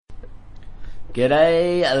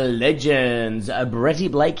G'day, legends. Bretty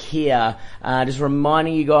Blake here. Just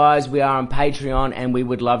reminding you guys, we are on Patreon and we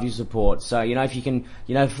would love your support. So, if you can,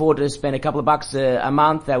 afford to spend a couple of bucks a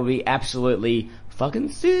month, that would be absolutely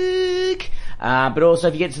fucking sick. But also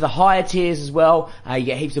if you get to the higher tiers as well, you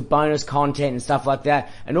get heaps of bonus content and stuff like that.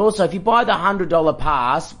 And also if you buy the $100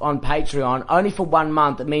 pass on Patreon, only for 1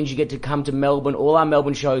 month, it means you get to come to Melbourne, all our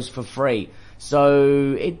Melbourne shows for free.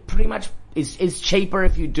 So it pretty much is cheaper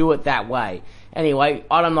if you do it that way. Anyway,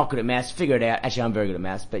 I'm not good at maths. Figure it out. Actually, I'm very good at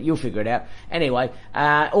maths, but you'll figure it out. Anyway,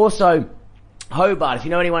 also, Hobart. If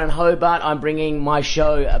you know anyone in Hobart, I'm bringing my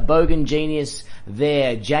show, Bogan Genius,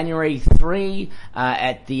 there, January 3,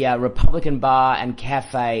 at the Republican Bar and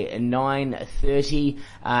Cafe at 9:30.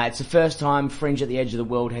 It's the first time Fringe at the Edge of the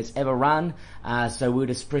World has ever run, so we'd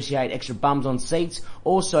appreciate extra bums on seats.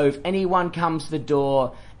 Also, if anyone comes to the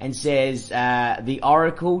door and says, the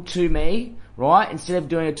Oracle to me, right? Instead of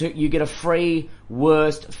doing it, you get a free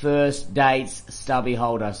worst first dates stubby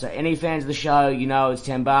holder. So any fans of the show, it's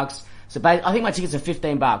 $10. So I think my tickets are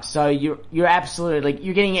 $15. So you're absolutely,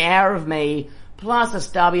 you're getting an hour of me plus a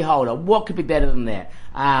stubby holder. What could be better than that?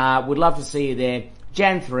 Would love to see you there.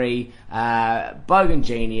 Jan 3, Bogan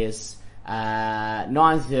Genius,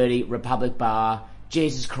 9:30, Republic Bar.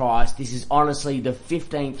 Jesus Christ, this is honestly the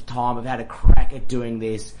 15th time I've had a crack at doing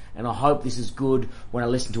this, and I hope this is good when I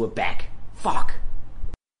listen to it back. Fuck.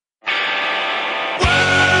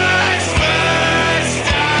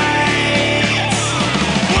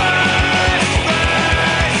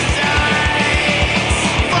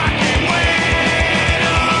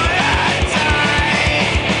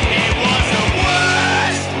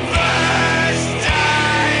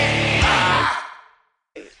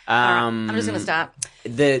 I'm just going to start.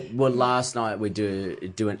 Last night we do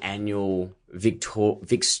an annual Victoria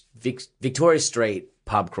Street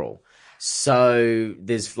pub crawl. So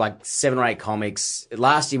there's like 7 or 8 comics.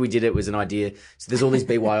 Last year we did it was an idea. So there's all these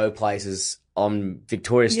BYO places on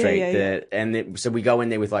Victoria Street so we go in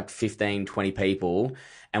there with like 15, 20 people.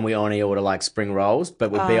 And we only order like spring rolls,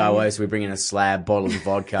 but with BYO, so we bring in a slab, bottles of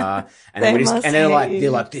vodka, and then they're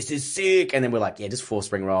like, this is sick. And then we're like, yeah, just 4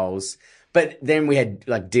 spring rolls. But then we had,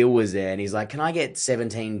 Dill was there, and he's like, can I get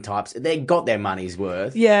 17 types? They got their money's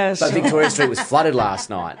worth. Yeah, But Victoria Street was flooded last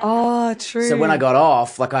night. Oh, true. So when I got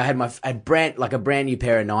off, I had a brand new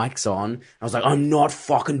pair of Nikes on. I was like, I'm not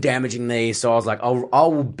fucking damaging these. So I was like, I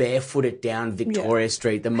will barefoot it down Victoria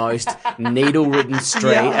Street, the most needle-ridden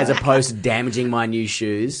street, as opposed to damaging my new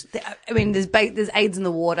shoes. I mean, there's AIDS in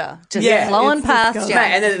the water. Just flowing past you.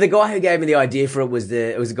 And then the guy who gave me the idea for it was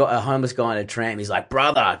a homeless guy in a tram. He's like,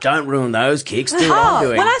 brother, don't ruin those kicks. Do what I'm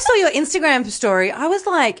doing. When I saw your Instagram story, I was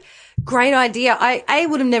like, great idea. I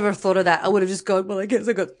would have never thought of that. I would have just gone, well, I guess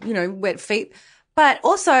I got, wet feet. But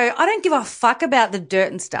also, I don't give a fuck about the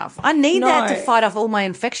dirt and stuff. I need that to fight off all my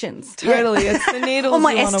infections. Totally. It's the needles. All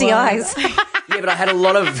my STIs. Yeah, but I had a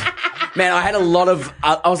lot of,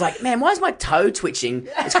 I was like, man, why is my toe twitching?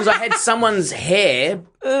 It's because I had someone's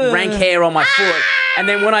rank hair on my foot. And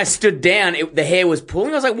then when I stood down, the hair was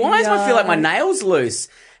pulling. I was like, why does I feel like my nail's loose?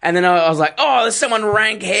 And then I was like, oh, there's someone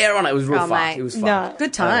rank hair on it. It was real fucked. Mate. It was fucked. No.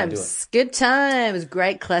 Good times. Good times.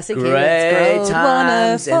 Great classic hits. Great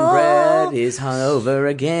times and bread is hungover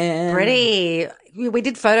again. Pretty. We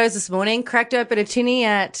did photos this morning. Cracked open a tinny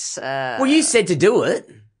at... Well, you said to do it.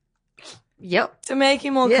 Yep. To make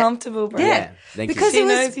you more comfortable, bro. Yeah. Because he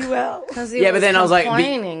knows you well. Because he but then I was like...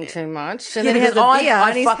 complaining too much. And then he has a beer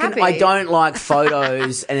and he's happy. I don't like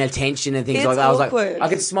photos and attention and things like that. I was like, I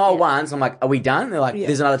could smile once. I'm like, are we done? They're like,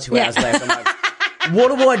 there's another 2 hours left. I'm like,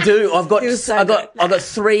 what do I do? I've got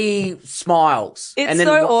 3 smiles. It's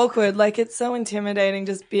so awkward. It's so intimidating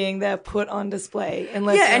just being there put on display. And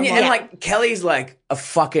Kelly's like a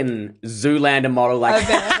fucking Zoolander model,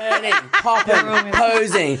 turning, popping,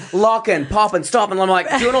 posing, locking, popping, stopping. I'm like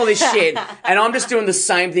doing all this shit, and I'm just doing the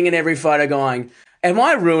same thing in every photo going, am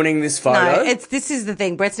I ruining this photo? No, this is the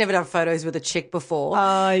thing. Brett's never done photos with a chick before.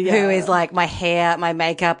 Oh, yeah. Who is like, my hair, my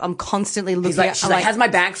makeup, I'm constantly looking at. She's like, how's my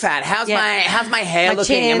back fat? How's my hair looking?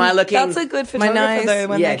 Chin. Am I looking? That's a good photographer though,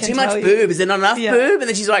 when they can too much boob. Is there not enough boob? And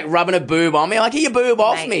then she's like rubbing a boob on me. Like, get your boob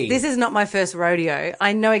off me. This is not my first rodeo.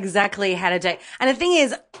 I know exactly how to date. And the thing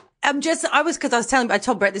is, I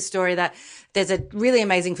told Brett this story that there's a really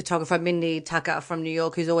amazing photographer, Mindy Tucker from New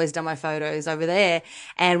York, who's always done my photos over there.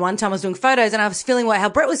 And one time I was doing photos and I was feeling how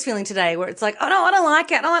Brett was feeling today, where it's like, oh no, I don't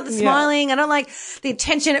like it. I don't like the smiling. I don't like the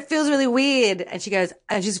attention. It feels really weird. And she goes,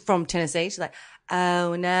 and she's from Tennessee. She's like,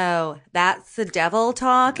 Oh no, that's the devil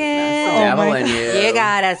talking. That's the devil in you. You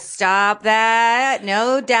gotta stop that.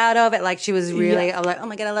 No doubt of it. Like she was really, I'm like, oh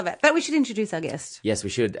my God, I love it. But we should introduce our guest. Yes, we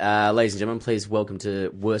should. Ladies and gentlemen, please welcome to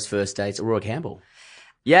Worst First Dates, Aurora Campbell.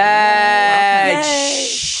 Yay!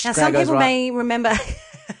 Now some people may remember.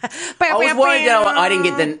 I was worried that I didn't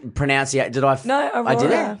get the pronunciation. Did I? No, Aurora I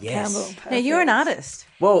did it? Yes. Campbell. Now you're an artist.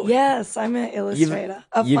 Well, Yes, I'm an illustrator.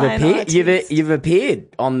 You've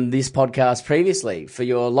appeared on this podcast previously for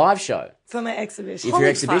your live show. For my exhibition. For your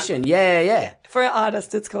exhibition. Yeah. For an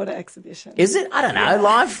artist, it's called an exhibition. Is it? I don't know.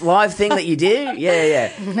 Live thing that you do?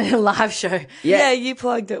 Yeah. Live show. Yeah, you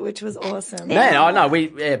plugged it, which was awesome. Man, I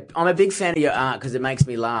know. I'm a big fan of your art because it makes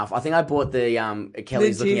me laugh. I think I bought the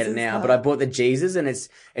Kelly's The looking at it Jesus now, art. but I bought the Jesus, and it's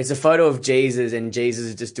a photo of Jesus, and Jesus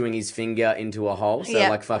is just doing his finger into a hole, so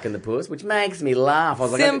like fucking the puss, which makes me laugh. I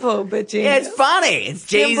was like, Simple, but genius. yeah, it's funny. It's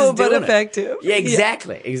Jesus Simple, but doing it. effective. Yeah,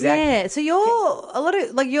 exactly. Yeah. So you're a lot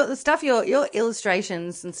of like your stuff, your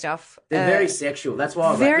illustrations and stuff. They're very sexual. That's why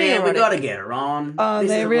I was like, very man, we erotic. got to get her on. Oh, This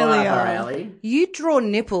they is really right up our are. alley. You draw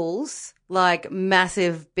nipples, like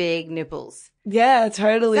massive, big nipples. Yeah,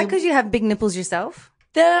 totally. Is that because you have big nipples yourself?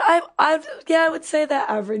 I would say they're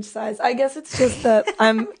average size. I guess it's just that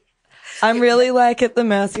I'm really like at the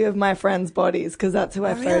mercy of my friends' bodies because that's who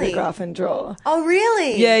I really? photograph and draw. Oh,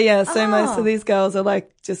 really? Yeah. So most of these girls are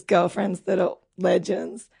like just girlfriends that are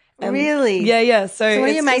legends. And Really? Yeah. So So one of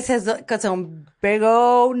it's your mates has got some big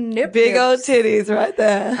old nipples. big old titties right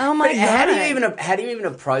there. Oh my God. How do you even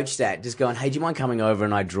approach that? Just going, hey, do you mind coming over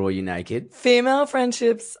and I draw you naked? Female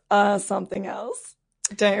friendships are something else.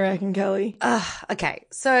 Don't you reckon, Kelly? Okay,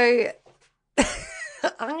 so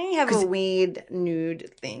I have a weird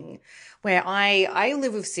nude thing where I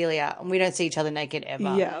live with Celia and we don't see each other naked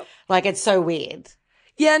ever. Yeah. Like it's so weird.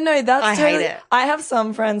 Yeah, no, that's I hate totally, it. I have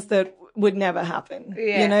some friends that would never happen.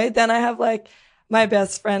 Yeah. You know, then I have like my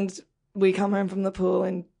best friend, we come home from the pool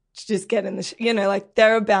and just get in the, you know, like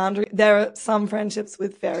there are some friendships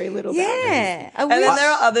with very little boundaries. Yeah. And then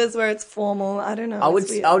there are others where it's formal. I don't know. I would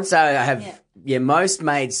it's weird. say I have most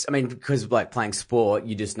mates. I mean, because like playing sport,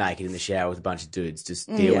 you're just naked in the shower with a bunch of dudes,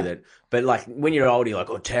 just deal with it. But like when you're older, you're like,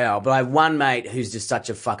 oh, towel. But I have one mate who's just such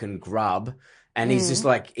a fucking grub, and he's just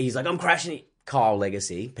like, I'm crashing it. Kyle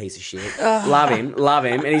Legacy, piece of shit. Love him.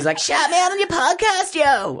 And he's like, shout me out on your podcast,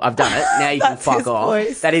 yo. I've done it. Now you can fuck his off.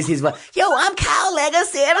 voice. That is his voice. Yo, I'm Kyle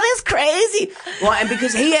Legacy. Everything's crazy. Well, and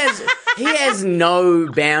because he has no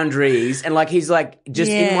boundaries, and like he's like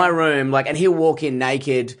just in my room, like, and he'll walk in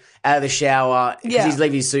naked out of the shower because he's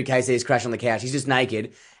leaving his suitcase there, he's crashed on the couch. He's just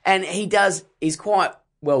naked, and he's quite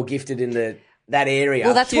well gifted in that area.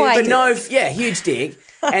 Well, that's why. Huge dick.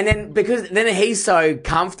 And then because then he's so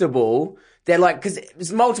comfortable. They're like, because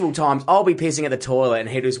it's multiple times I'll be pissing at the toilet and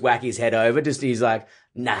he'll just whack his head over. He's like,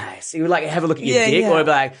 nice. He would like have a look at your dick, or he'd be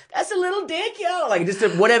like, that's a little dick, yo. Like just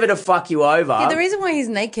whatever to fuck you over. Yeah, the reason why he's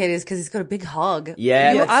naked is because he's got a big hog.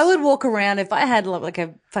 Yeah. I would walk around if I had like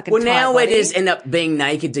a fucking. Well, tight now body. we just end up being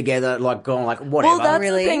naked together, like going like whatever. Well, that's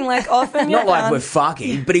Really? the thing. Like often Not like we're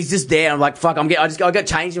fucking, but he's just there. I'm like, fuck. I got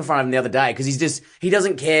changed in front of him the other day because he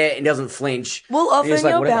doesn't care and doesn't flinch. Well, And often he's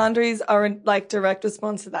like, your whatever. boundaries are in like direct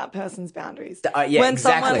response to that person's boundaries. Yeah, when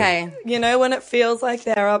exactly. Someone, you know, when it feels like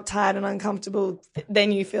they're uptight and uncomfortable, then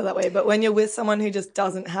you feel that way. But when you're with someone who just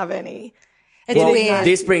doesn't have any, It's Well, weird.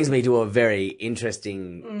 this brings me to a very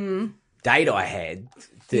interesting date I had.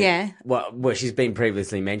 Yeah. Well, she's been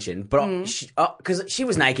previously mentioned, but because she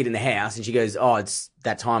was naked in the house and she goes, oh, it's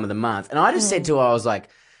that time of the month. And I just said to her, I was like,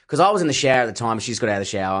 because I was in the shower at the time, she just got out of the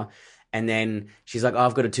shower. And then she's like, oh,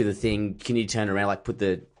 I've got to do the thing. Can you turn around, like put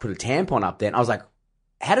a tampon up there? And I was like,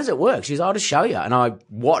 how does it work? She's like, I'll just show you. And I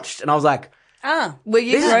watched and I was like, were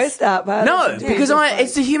you grossed out by it? no, because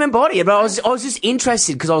it's the human body. But I was just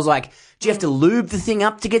interested because I was like, do you have to lube the thing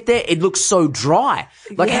up to get there? It looks so dry.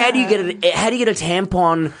 Like, how do you get a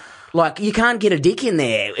tampon? Like, you can't get a dick in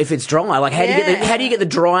there if it's dry. Like, how do you get the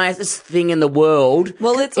driest thing in the world?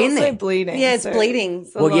 Well, it's in also there? bleeding. Yeah, it's so bleeding.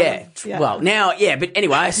 it's a Well, lot yeah. of- Well, now, yeah. But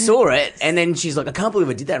anyway, I saw it, and then she's like, I can't believe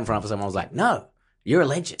I did that in front of someone. I was like, no, you're a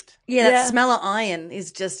legend. Yeah, that Yeah. smell of iron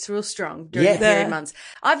is just real strong during the Yeah. period months.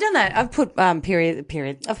 I've done that. I've put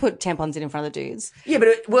period. I've put tampons in front of the dudes. Yeah, but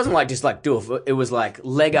it wasn't like just like do it. It was like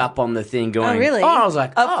leg up on the thing going. Oh, really? Oh, I was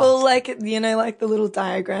like, A full, like, you know, like the little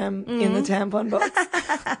diagram in the tampon box.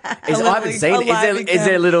 I haven't seen it. Is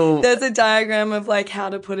there a little? There's a diagram of like how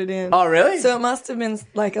to put it in. Oh, really? So it must have been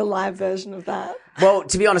like a live version of that. Well,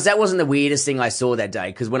 to be honest, that wasn't the weirdest thing I saw that day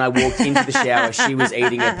because when I walked into the shower, she was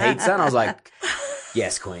eating a pizza, and I was like,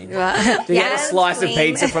 yes, queen. She had a slice of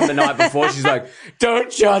pizza from the night before. She's like,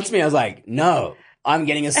 don't judge me. I was like, no, I'm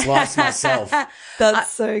getting a slice myself.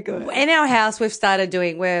 That's so good. In our house,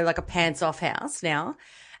 we're like a pants off house now.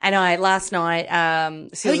 And last night,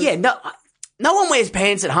 no one wears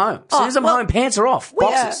pants at home. As soon as I'm home, pants are off.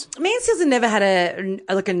 Boxes. me and Susan never had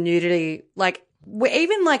a nudity. Like,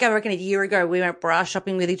 even like I reckon a year ago, we went bra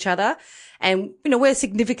shopping with each other. And, we're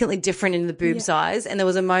significantly different in the boob size. And there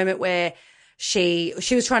was a moment where she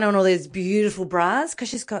was trying on all these beautiful bras because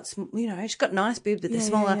she's got, she's got nice boobs, but they're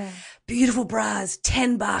smaller. Yeah. Beautiful bras,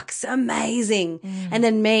 $10, amazing. And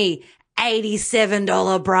then me,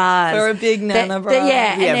 $87 bras. For a big nana bra.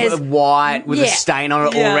 And but white with a stain on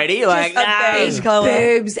it already. Like, beige colour.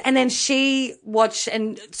 Boobs. And then she watched,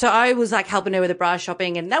 and so I was like helping her with the bra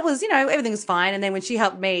shopping, and that was, everything was fine. And then when she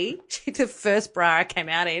helped me, the first bra I came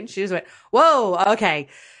out in, she just went, whoa, okay.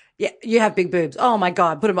 Yeah, you have big boobs. Oh my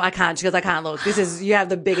God, put them. I can't. She goes, I can't look. You have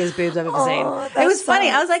the biggest boobs I've ever seen. It was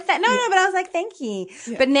funny. I was like, but I was like, thank you.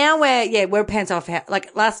 Yeah. But now we're pants off.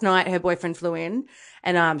 Like last night, her boyfriend flew in.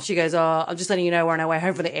 And she goes, oh, I'm just letting you know we're on our way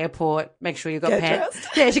home from the airport. Make sure you got pants.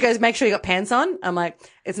 Yeah, she goes, make sure you got pants on. I'm like,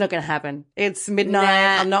 it's not going to happen. It's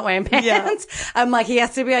midnight. I'm not wearing pants. Yeah. I'm like, he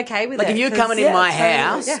has to be okay with it. Like if you're coming in my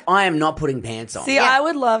house, I am not putting pants on. See, I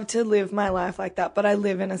would love to live my life like that, but I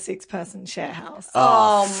live in a 6-person share house.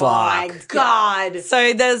 Oh my God. Yeah.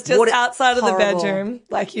 So there's just outside of the bedroom,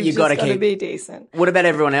 like you've just got to be decent. What about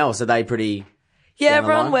everyone else? Are they pretty... Yeah,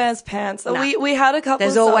 everyone wears pants. So we had a couple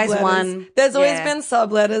There's of always subletters. one. There's always been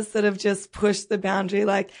subletters that have just pushed the boundary.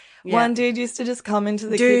 Like one dude used to just come into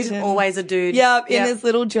the kitchen. Always a dude. Yeah, in his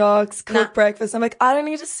little jocks, cook breakfast. I'm like, I don't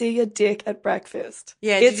need to see your dick at breakfast.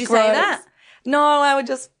 Yeah, it's did you gross. say that? No, I would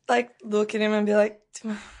just like look at him and be like,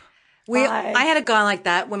 I had a guy like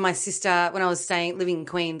that when I was living in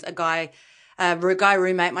Queens, a guy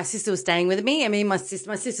roommate. My sister was staying with me. I mean, my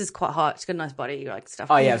sister's quite hot. She's got a nice body, like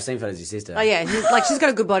stuff. Oh yeah, I've seen photos of your sister. Oh yeah, she's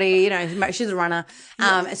got a good body. She's a runner.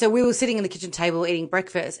 So we were sitting in the kitchen table eating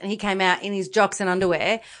breakfast, and he came out in his jocks and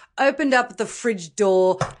underwear, opened up the fridge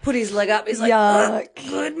door, put his leg up. He's like, oh,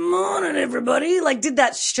 "Good morning, everybody!" Like did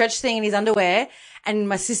that stretch thing in his underwear. And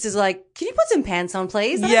my sister's like, "Can you put some pants on,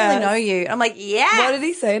 please? I don't really know you." I'm like, "Yeah." What did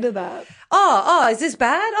he say to that? Oh, is this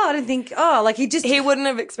bad? Oh, I didn't think. Oh, like he wouldn't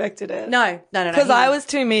have expected it. No. Because I was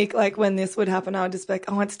too meek. Like when this would happen, I would just be like,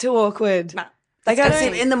 "Oh, it's too awkward." Nah. Like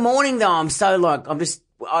in the morning though, I'm so like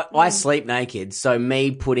I sleep naked, so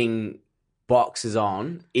me putting boxes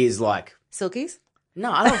on is like silkies. No,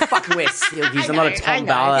 I don't fucking wear silkies. I'm not a Tom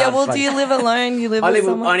Bala. Yeah, well, do you live alone? You live with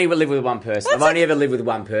someone? I only live with one person. I've only ever lived with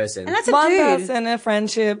one person. And that's a one dude. person, a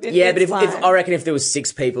friendship. But if I reckon if there was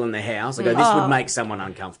 6 people in the house, I go, this would make someone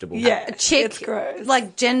uncomfortable. Yeah, a chick, it's gross.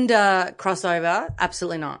 Like gender crossover,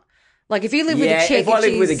 absolutely not. Like if you live with a chick, if I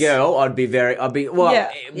lived with a girl,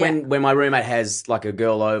 when my roommate has like a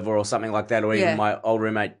girl over or something like that, or even my old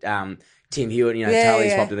roommate Tim Hewitt,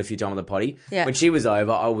 Tully's popped in a few times on the potty. Yeah. When she was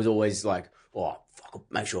over, I was always like, oh.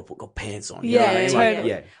 Make sure I got pants on. You know what I mean?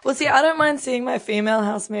 Totally. Well, see, I don't mind seeing my female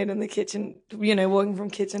housemate in the kitchen, walking from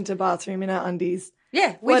kitchen to bathroom in her undies.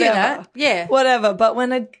 Yeah, we do that. Yeah. Whatever. But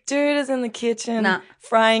when a dude is in the kitchen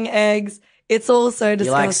frying eggs, it's all so disgusting.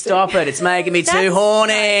 You're like, stop it. It's making me too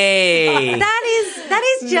horny.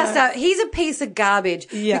 That is just he's a piece of garbage.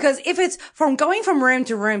 Yeah. Because if it's going from room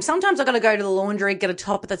to room, sometimes I've got to go to the laundry, get a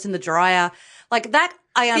top that's in the dryer. Like that,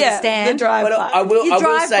 I understand. Yeah, the drive but I will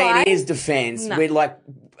say in his defense, we're like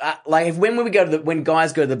when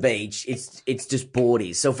guys go to the beach, it's just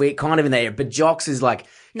boardies. So if we're kind of in there, but jocks is like,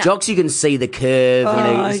 jocks you can see the curve,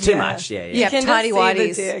 it's too much. Yeah. You have tidy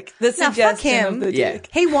whities. The suggestion of the dick.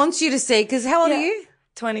 He wants you to see, because how old are you?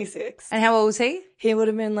 26. And how old was he? He would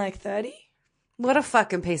have been like 30. What a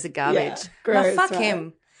fucking piece of garbage. Yeah, gross, fuck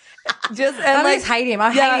him. I just hate him.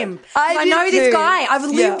 I hate him. I know this guy. I've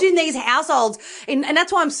lived in these households, and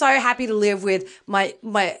that's why I'm so happy to live with my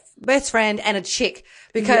best friend and a chick,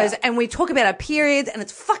 because and we talk about our periods and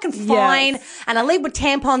it's fucking fine. And I leave with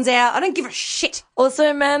tampons out. I don't give a shit.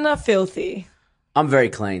 Also, men are filthy. I'm very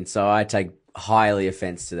clean, so I take highly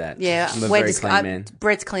offense to that. Yeah, I'm a very clean man.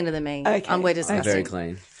 Brett's cleaner than me. Okay. We're disgusting. I'm very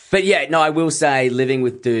clean. But I will say, living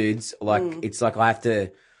with dudes, like it's like I have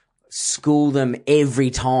to school them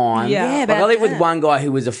every time. Yeah, like I lived with one guy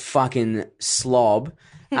who was a fucking slob.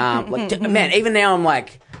 Man, even now I'm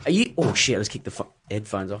like, are you? Oh shit! I just kicked the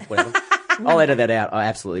headphones off. Whatever. I'll edit that out. I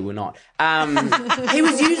absolutely will not. He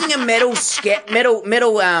was using a metal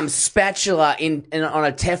spatula on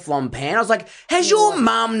a Teflon pan. I was like, has your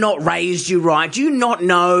mum not raised you right? Do you not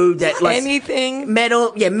know that anything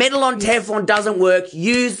metal on Teflon doesn't work?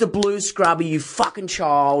 Use the blue scrubber, you fucking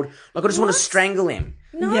child. Like I just want to strangle him.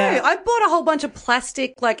 No, Yeah. I bought a whole bunch of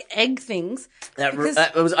plastic like egg things. I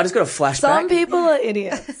just got a flashback. Some people are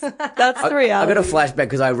idiots. That's the I reality. got a flashback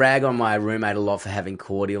because I rag on my roommate a lot for having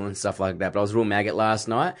cordial and stuff like that. But I was real maggot last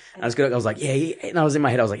night. And I was like, yeah. And I was in my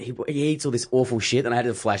head, I was like, he eats all this awful shit. And I had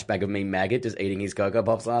a flashback of me maggot just eating his Cocoa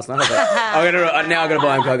Pops last night. I was like, now I got to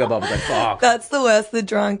buy him Cocoa Pops. Like, fuck. That's the worst.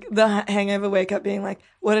 The hangover wake up being like,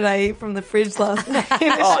 what did I eat from the fridge last night?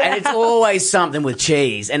 Oh, and it's always something with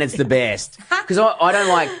cheese, and it's the best. Because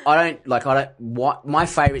my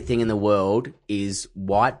favourite thing in the world is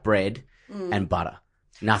white bread and butter.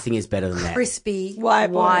 Nothing is better than that. Crispy,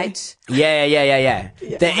 White. Yeah.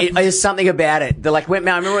 There's something about it. They're like, I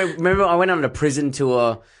remember I went on a prison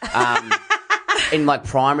tour in like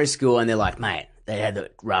primary school, and they're like, mate, they had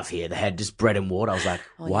it rough here. They had just bread and water. I was like,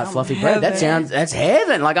 white fluffy bread? That's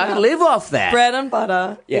heaven. Like, I can live off that. Bread and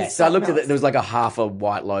butter. Yeah, so I looked at it. There was like a half a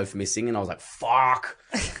white loaf missing, and I was like, fuck.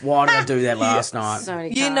 Why did I do that last night? So many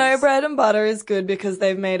You carbs. know bread and butter is good because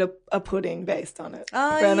they've made a pudding based on it.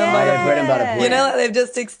 Oh, bread yeah. and butter. Bread and butter pudding. You know, like they've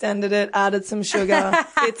just extended it, added some sugar.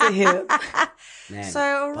 It's a hit. Man, So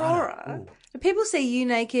Aurora, do people see you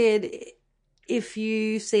naked if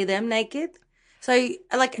you see them naked? So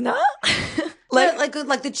like No?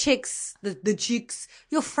 like the chicks, the chicks,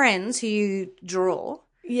 your friends who you draw.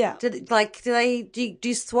 Yeah. Do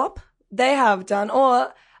you swap? They have done.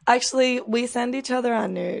 Or actually, we send each other our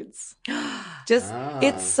nudes.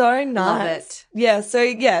 It's so nice. Love it. Yeah. So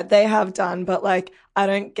yeah, they have done, but like, I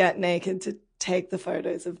don't get naked to take the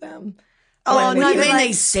photos of them. Oh, what no, do you but mean like-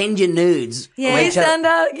 they send you nudes? Yeah. We Each other- send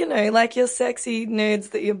out, like your sexy nudes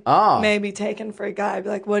that you maybe taken for a guy. Be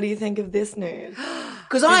like, what do you think of this nude?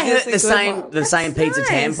 Because I Is heard this a good one? the same pizza nice.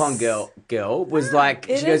 tampon girl was like,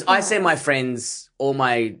 It she goes, is I nice. send my friends all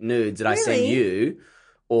my nudes that I send Really? you,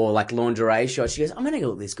 or like lingerie shots. She goes, I'm going to go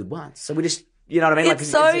look this good once. So we just, you know what I mean?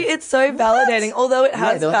 It's so validating, although it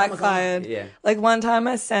has they're like, oh my God. backfired. Yeah. Like one time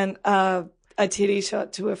I sent a titty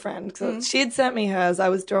shot to a friend. So she'd sent me hers. I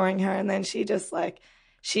was drawing her, and then she just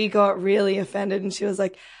she got really offended, and she was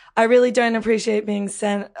like, I really don't appreciate being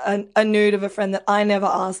sent a nude of a friend that I never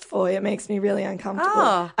asked for. It makes me really uncomfortable.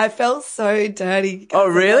 Oh. I felt so dirty. Oh,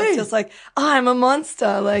 really? I was just like, I'm a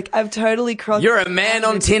monster. Like, I've totally crossed. You're a man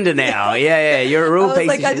on Tinder now. Yeah. You're a real I was piece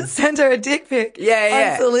like, of I shit. just sent her a dick pic.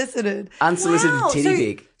 Yeah. Unsolicited. Unsolicited Wow.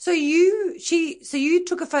 titty pic. So you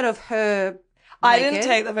took a photo of her. I naked didn't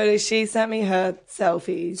take the photo. She sent me her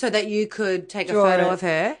selfies. so that you could take a Draw photo it. of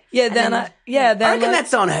her. Yeah, And then then- I reckon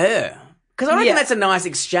that's on her. Because I reckon Yeah. that's a nice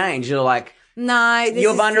exchange. You're like, No, this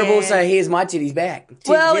you're is- vulnerable, yeah. so here's my titties back.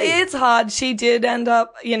 Well, Titty. it's hard. She did end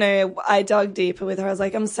up, I dug deeper with her. I was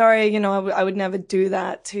like, I'm sorry, I would never do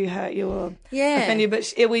that to hurt you or offend you.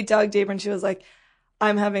 But we dug deeper, and she was like,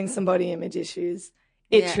 I'm having some body image issues.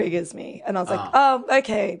 It triggers me. And I was like, oh,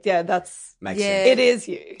 okay. Yeah, Makes Yeah. sense. it is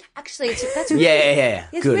you. Actually, that's Yeah.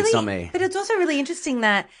 It's Good, really, it's not me. But it's also really interesting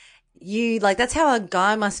that that's how a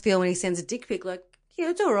guy must feel when he sends a dick pic. Like, yeah,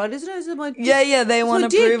 it's all right, isn't it? Is it my Yeah, they want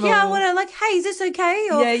dick? approval. Yeah, I want to hey, is this okay?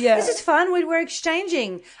 Or, Yeah. This is fun. We're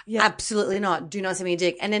exchanging. Yeah. Absolutely not. Do not send me a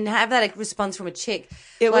dick. And then have that response from a chick.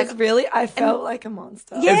 It like, was really, I felt like a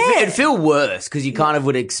monster. Yeah. It'd feel worse because you kind of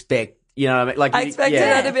would expect, you know what I mean? Like, I expected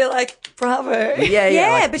her to be like, bravo.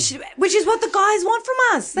 Yeah. like- but which is what the guys want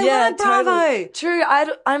from us. They want a bravo. totally. True.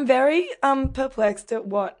 I'm very perplexed at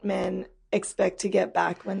what men expect to get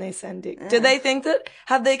back when they send dick. Do they think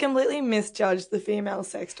have they completely misjudged the female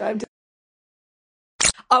sex drive?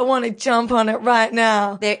 I want to jump on it right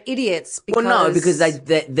now. They're idiots. Because, Well, no, because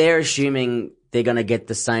they're assuming they're going to get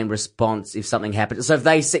the same response if something happens. So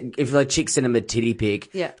if the chick sent them a titty pic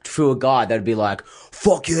through a guy, they'd be like,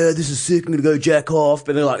 fuck yeah, this is sick, I'm going to go jack off.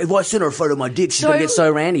 But they're like, if I send her a photo of my dick, she's going to get so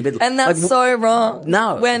randy. But And that's like, so wrong.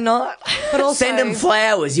 No. We're not. But also, send them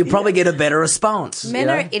flowers, you'll probably get a better response. men you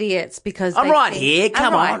know? are idiots because I'm they right think- here,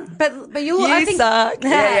 come I'm on. right. But You I think suck.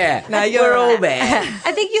 Yeah. No, you're We're all right. bad.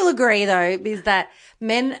 I think you'll agree though, is that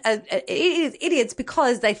men are idiots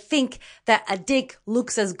because they think that a dick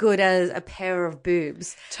looks as good as a pair of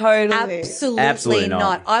boobs. Totally. Absolutely not.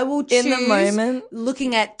 not. I will choose In the moment.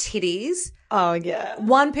 looking at titties. Oh, yeah.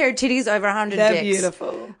 One pair of titties over 100 They're dicks.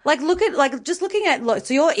 beautiful. Just looking at,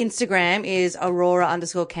 so your Instagram is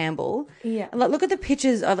Aurora_Campbell. Yeah. And look at the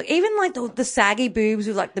pictures of even the saggy boobs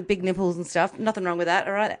with the big nipples and stuff. Nothing wrong with that.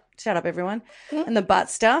 All right. Shut up, everyone. And the butt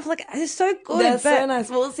stuff. It's so good. They're but so nice.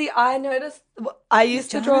 Well, see, I noticed, I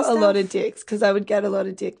used to draw a lot of dicks because I would get a lot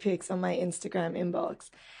of dick pics on my Instagram inbox.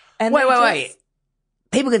 And Wait. they just-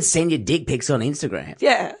 People can send you dick pics on Instagram.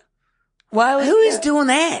 Yeah. Who is doing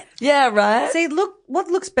that? Yeah, right. See, look, what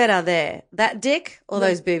looks better there? That dick or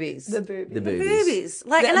those boobies? The boobies. The boobies. Boobies.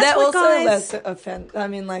 Like, and They're that's what also guys. less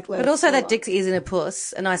less. But also that dick is in a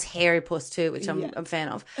puss, a nice hairy puss too, which I'm a fan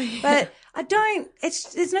of. But I don't.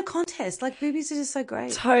 There's no contest. Like boobies are just so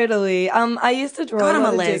great. Totally. I used to draw God, a I'm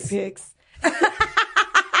lot a of dick les. pics.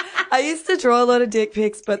 I used to draw a lot of dick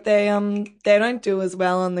pics, but they don't do as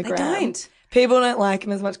well on the gram. don't. People don't like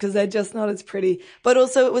them as much because they're just not as pretty. But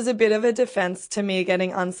also it was a bit of a defense to me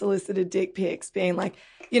getting unsolicited dick pics, being like,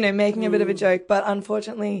 making a bit of a joke. But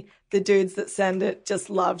unfortunately, the dudes that send it just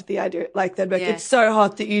loved the idea. Like they'd be like, it's so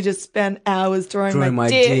hot that you just spent hours drawing my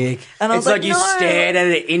dick. And I was like, no. you stared at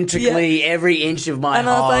it intricately, every inch of my And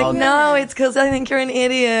I was like, no, it's because I think you're an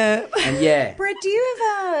idiot. And yeah. Brett, do you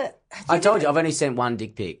ever? I told you, I've only sent one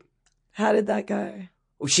dick pic. How did that go?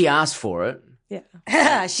 Well, she asked for it.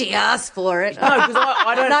 Yeah. She asked for it. No, because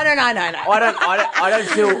I don't. No. I don't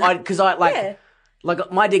feel because like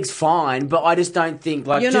my dick's fine, but I just don't think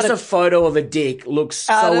You're just not a photo of a dick looks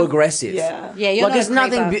so aggressive. Yeah. Yeah, you're like not it's a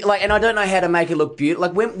nothing creeper. and I don't know how to make it look beautiful.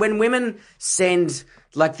 Like when women send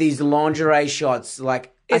like these lingerie shots,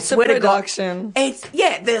 like It's I swear the to God, production.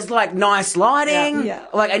 there's like nice lighting, Yeah.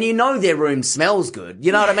 like, and their room smells good.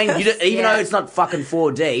 You know what I mean? Even though it's not fucking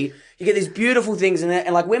 4D, you get these beautiful things in it,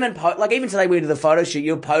 and like women, like even today we did the photo shoot,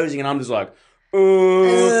 you're posing, and I'm just like,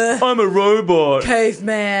 I'm a robot,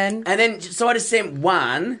 Caveman. and then so I just sent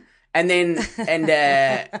one, and then and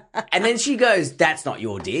then she goes, "That's not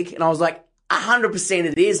your dick," and I was like, 100%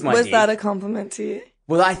 it is my dick. Was that a compliment to you?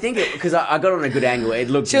 Well, I think it because I got it on a good angle. It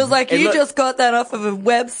looked. She was like, you just got that off of a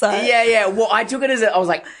website. Yeah. Well, I took it as I was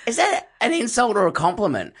like, is that an insult or a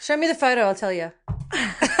compliment? Show me the photo. I'll tell you.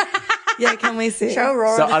 Yeah, can we see? Show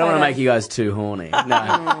Aurora. So the I don't want photo. to make you guys too horny.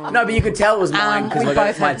 No, but you could tell it was mine because we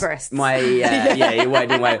both have breasts. You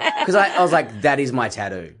wait. Because I was like, that is my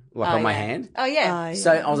tattoo, like on my hand. Oh yeah.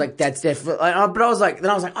 So I was like, that's definitely. But I was like,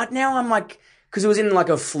 now I'm like, because it was in like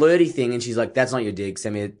a flirty thing, and she's like, that's not your dick.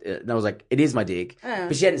 Send me. And I was like, it is my dick,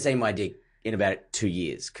 but she hadn't seen my dick in about 2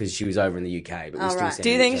 years because she was over in the UK. But we still right. sent Do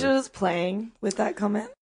you each think she other. was playing with that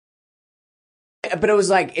comment? But it was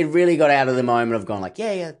like, it really got out of the moment of going like,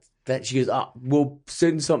 yeah. That she goes, we'll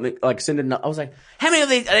send something, like send it. I was like, how many of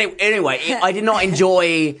these? Anyway, I did not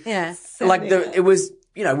enjoy, like it was,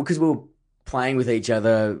 because we were playing with each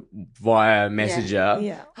other via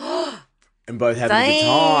Messenger, and both having a good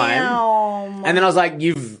time. And then I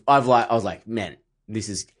was like, man, this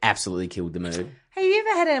has absolutely killed the mood. Have you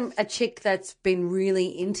ever had a chick that's been really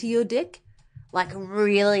into your dick? Like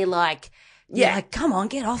really like... Yeah, like, come on,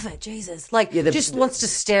 get off it, Jesus. Like, just wants to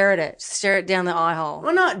stare it down the eye hole.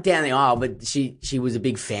 Well, not down the aisle, but she was a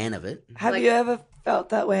big fan of it. Have you ever felt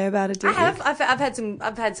that way about a dick? I have.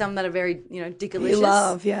 I've had some that are very, dickalicious. You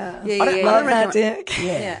love, yeah. Yeah. Love that dick.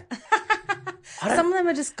 Yeah. Some of them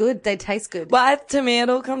are just good. They taste good. But to me, it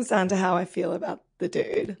all comes down to how I feel about the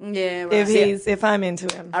dude. Yeah, right. If I'm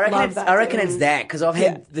into him, I reckon it's that because I've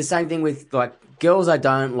had the same thing with like girls I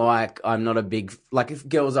don't like. I'm not a big like if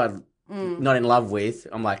girls I'm not in love with,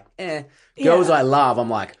 I'm like, Girls I love, I'm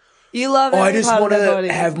like, you love. I just want to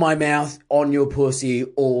to have my mouth on your pussy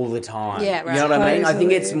all the time. Yeah, right. You know what I mean? I think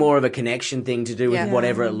Totally. it's more of a connection thing to do with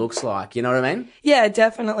whatever it looks like. You know what I mean? Yeah,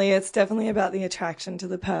 definitely. It's definitely about the attraction to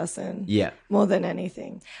the person. Yeah. More than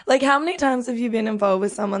anything. Like, how many times have you been involved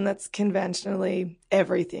with someone that's conventionally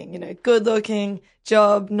everything? Good looking,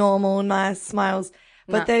 job, normal, nice, smiles,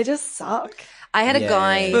 but they just suck. I had a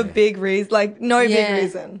guy for big reason, like no big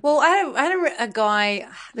reason. Well, I had a guy.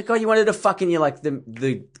 The guy you wanted to fucking, you're like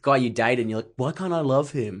the guy you dated, and you're like, why can't I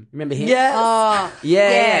love him? Remember him? Yes. Oh,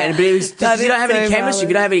 Yeah. But it was That you don't is have any so chemistry. valid. If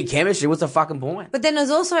you don't have any chemistry, what's the fucking point? But then there's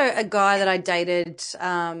also a guy that I dated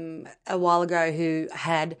a while ago who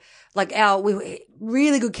had like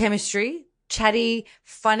really good chemistry, chatty,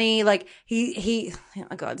 funny. Like he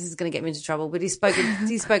oh god, this is going to get me into trouble. But he spoke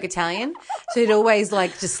Italian, so he'd always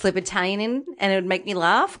like just slip Italian in, and it would make me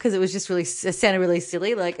laugh because it sounded really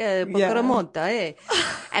silly, like poco morta, eh?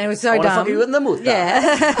 And it was so I wanna dumb. fuck you in the muta.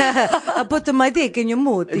 Yeah, I put my dick in your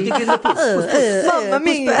muti. Mamma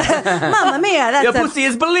mia. Mamma mia, that's Your pussy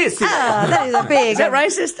is ballissimo. that is a big. Is that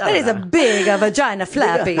racist? That is a big vagina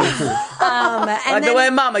flappy. And Like the way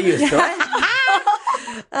Mama used to, right?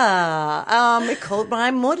 it called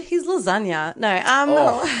my mud his lasagna. No,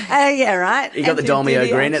 yeah, right. You got the Dolmio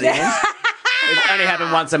grin at the end. It only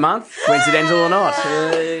happened once a month, coincidental or not.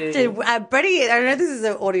 Dude, Brady, I know this is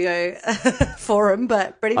an audio forum,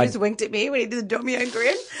 but Brady just winked at me when he did the Domio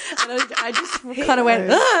grin, and I just kind of went,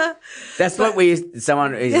 ah. That's what we used.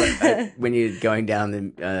 Someone is when you're going down the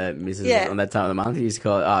Mrs. on that time of the month, you used to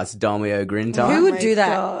call it. It's Domio Grin time. Who would do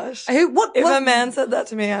that? Gosh. What? If a man said that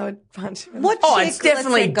to me, I would punch him. What? Oh, chick it's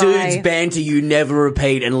definitely lets a guy- dudes banter you never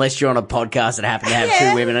repeat unless you're on a podcast that happen to have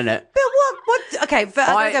two women in it. But what? Okay, but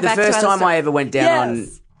I'm gonna go The back to first other time stuff. I ever went down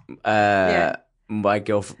Yes.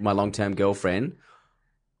 on my long-term girlfriend,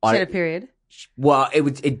 She had a period. well,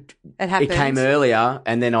 it It happened. it came earlier,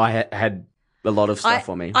 and then I had a lot of stuff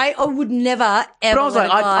on me. I would never ever. But I was let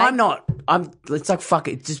like, a guy- I'm not. It's like fuck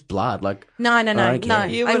it. It's just blood. Like No. I don't care.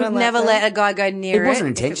 You I would wouldn't let never them? let a guy go near it. It wasn't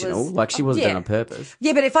if intentional. was- Like she wasn't done on purpose.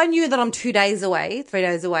 Yeah, but if I knew that I'm 2 days away, 3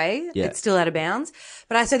 days away, Yeah. it's still out of bounds.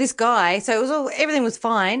 But I saw this guy, so it was everything was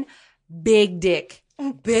fine. Big dick.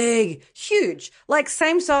 Big, huge, like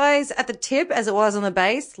same size at the tip as it was on the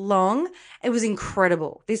base, long. It was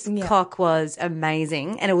incredible. This cock was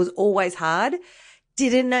amazing and it was always hard.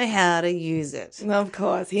 Didn't know how to use it. Of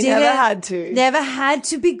course. He never had to. Never had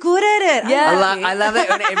to be good at it. Yeah. I love it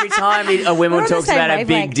when every time a woman We're on the talks same about a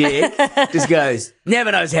big dick, just goes,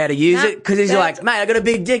 never knows how to use it because he's like, mate, I got a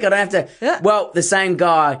big dick. I don't have to. Yeah. Well, the same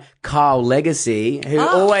guy, Kyle Legacy, who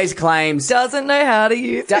always claims, Doesn't know how to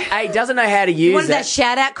use it. hey, doesn't know how to use Wanted it. that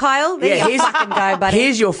shout out, Kyle? There you here's- fucking go, buddy.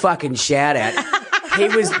 Here's your fucking shout out. He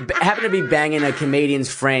happened to be banging a comedian's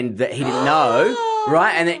friend that he didn't know,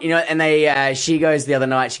 right? And then, she goes the other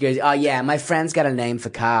night. She goes, "Oh yeah, my friend's got a name for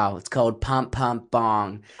Carl. It's called Pump Pump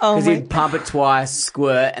Bong because he'd pump it twice,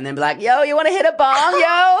 squirt, and then be like, yo, you want to hit a bong,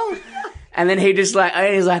 yo?" And then he's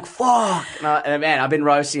like, fuck. And man, I've been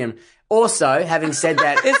roasting him. Also, having said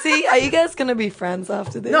that, Are you guys going to be friends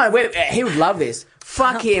after this? no, he would love this.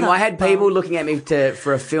 Fuck him. I had people looking at me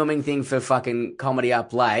for a filming thing for fucking Comedy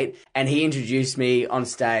Up Late, and he introduced me on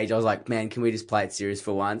stage. I was like, man, can we just play it serious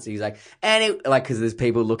for once? He's like, because there's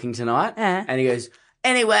people looking tonight. And he goes,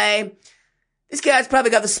 anyway, this guy's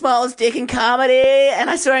probably got the smallest dick in comedy, and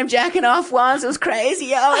I saw him jacking off once. It was crazy.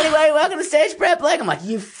 Yo, anyway, welcome to Stage Prep Blake. I'm like,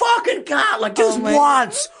 you fucking can't. Like, just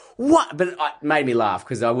once. What? But it made me laugh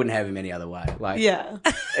because I wouldn't have him any other way. Like, Yeah.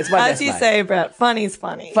 it's my As best you mate. say, Brett, funny's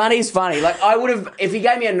funny. Funny's funny. Like, I would have, if he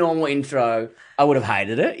gave me a normal intro, I would have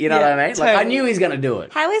hated it. You know what I mean? Like, I totally. knew he was going to do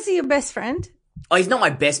it. How is he your best friend? Oh, he's not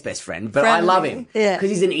my best friend, but I love him. Yeah.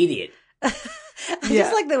 Because he's an idiot. I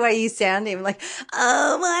just like the way you sound him, like,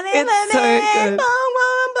 oh, my name It's so good.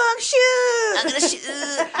 I'm gonna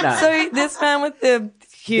shoot. No. So this man with the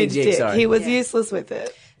huge Big dick, dick, sorry. he was useless with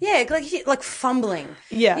it. Yeah, like fumbling.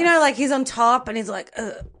 Yeah. You know, like he's on top and he's like,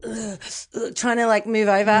 trying to like move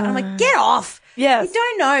over. And I'm like, get off. Yes. You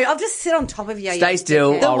don't know. I'll just sit on top of you. Stay you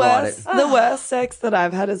still. dickhead. I'll ride it. The worst sex that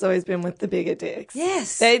I've had has always been with the bigger dicks.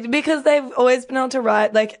 Yes. Because they've always been able to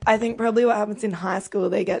ride. Like, I think probably what happens in high school,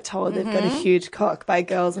 they get told they've got a huge cock by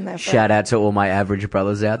girls and their friends. Shout out to all my average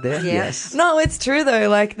brothers out there. Yes. No, it's true though.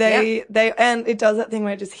 Like they, and it does that thing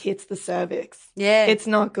where it just hits the cervix. Yeah. It's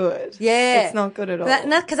not good. Yeah. It's not good at all.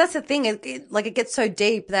 Because that's the thing. It gets so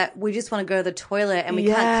deep that we just want to go to the toilet and we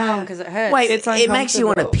Yeah. can't come because it hurts. Wait, It's it makes you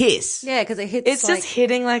want to uncomfortable. piss. Yeah, because it hits it's like, just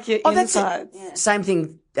hitting like your that's it. insides. Same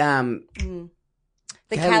thing.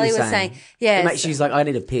 the Callie was saying. Yeah. It makes, she's like, I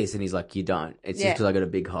need a piss. And he's like, you don't. It's just Yeah. because I got a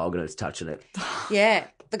big hog and it's touching it. Yeah.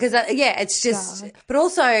 Because, it's just, but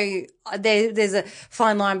also there's a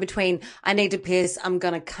fine line between I need to piss, I'm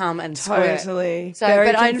going to come and squirt. Totally. So,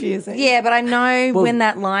 Very but confusing. but I know when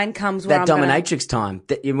that line comes where That I'm dominatrix time,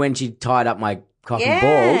 when she tied up my cock and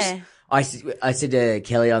Yeah. balls, I said to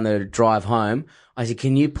Kelly on the drive home, I said,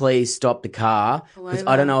 can you please stop the car? Because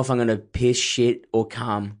I don't know if I'm going to piss, shit, or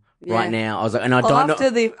cum right now. I was like, and I don't know.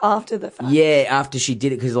 After the fact. Yeah, after she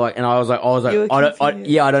did it, because and I was like, You were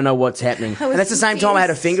confused. I don't know what's happening. And that's the same time I had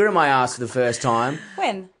a confused. finger in my ass for the first time.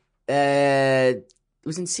 When? It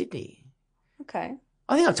was in Sydney. Okay.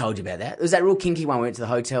 I think I told you about that. It was that real kinky one. We went to the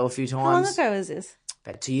hotel a few times. How long ago was this?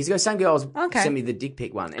 About 2 years ago. Same girl Okay. sent me the dick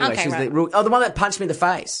pic one. Anyway, Okay, she was right. the one that punched me in the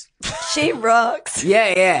face. She rocks.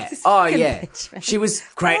 Yeah. Oh, fucking yeah. bitch, man. She was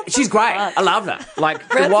great. She's great. I love her. Like, the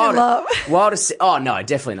Brett's in love. wildest. Oh, no,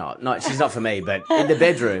 definitely not. No, she's not for me, but in the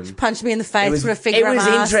bedroom. Punched me in the face was- with a finger it was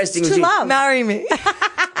on my ass. interesting. It's She- true love. Marry me.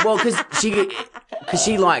 Well, because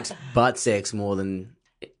she likes butt sex more than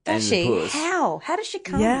Does the she? puss. How does she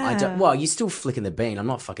come? Yeah. I don't, well, you're still flicking the bean. I'm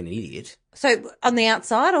not fucking an idiot. So on the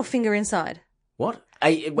outside or finger inside? What?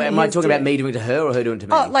 Am I talking about me doing it to her or her doing it to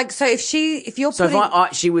me? Oh, like so if you're so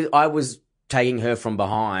putting, if I was taking her from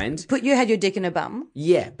behind. you had your dick in her bum,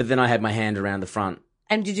 Yeah, but then I had my hand around the front.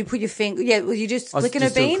 and did you put your finger? Yeah, were you just I was flicking her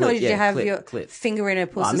just doing bean, or clip, did you yeah, have clip, your clip. finger in her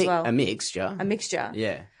puss as well? A mixture. A mixture.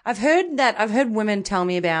 Yeah. I've heard women tell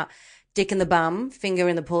me about dick in the bum, finger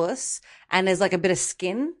in the puss, and there's like a bit of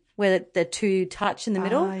skin. where the two touch in the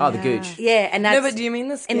middle. Oh, the gooch. Yeah, and that's No, but do you mean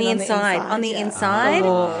the skin in the on inside? On the yeah. inside,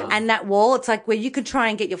 and that wall, it's like where you could try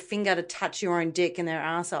and get your finger to touch your own dick in their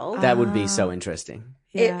arsehole. That would be so interesting.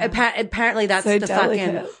 Yeah. Apparently, that's So the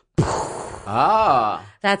delicate. Ah.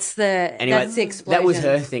 that's the Anyway, that's the explosion. that was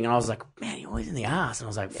her thing, and I was like, man, you're always in the ass. And I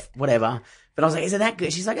was like, whatever. But I was like, is it that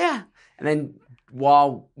good? She's like, yeah. And then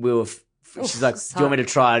while we were, she's like, do you want me to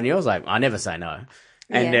try it? And I was like, I never say no.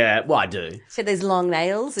 And, well, I do. She had these long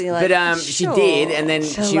nails. And you're like, But she sure. did, and then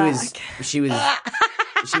she was Shellac.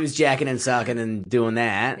 she was jacking and sucking and doing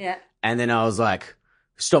that. Yeah. And then I was like,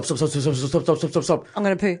 stop. I'm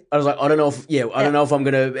gonna poo. I was like, I don't know if I'm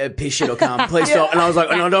gonna piss shit or come. Please stop. And I was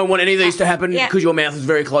like, and I don't want any of these to happen because your mouth is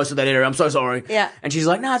very close to that area. I'm so sorry. Yeah. And she's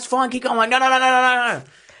like, no, it's fine. Keep going. I'm like, no.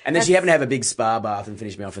 And then she happened to have a big spa bath and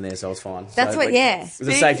finished me off in there, so I was fine. That's so, what. like, Yeah. It was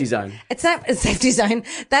a safety zone. It's a safety zone.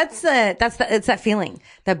 It's that feeling,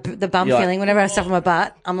 the bum You're like, feeling. Whenever I stuff in my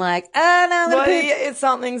butt, I'm like, oh no, I'm gonna Well, poop. it's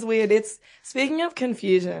something's weird. It's speaking of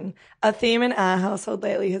confusion. A theme in our household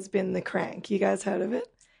lately has been the crank. You guys heard of it?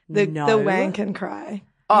 The wank and cry.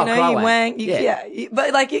 Oh, you know, cry you wank. wank. Yeah.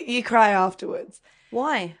 But like you cry afterwards.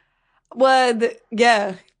 Why? Well,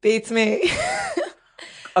 beats me.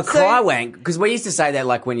 A cry wank, because we used to say that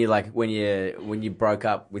when you broke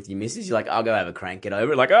up with your missus, you're like, I'll go have a crank, get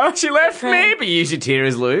over it. Like, oh, she left me, but you use your tear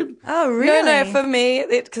as lube. Oh, really? No, for me,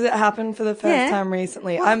 because it happened for the first time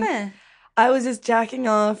recently. I was just jacking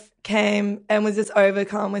off, came, and was just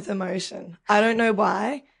overcome with emotion. I don't know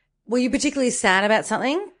why. Were you particularly sad about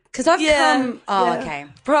something? Because I've come. Oh, yeah, okay.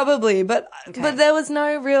 Probably, but there was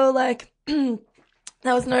no real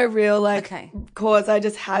cause. I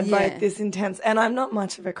just had this intense, and I'm not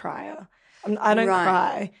much of a crier. I don't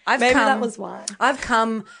cry. Maybe that was why. I've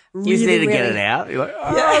come really, You just need to really, get it out. You're like,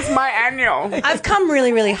 oh, it's my annual. I've come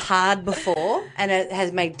really, really hard before, and it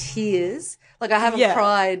has made tears. Like I haven't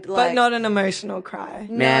cried, but not an emotional cry.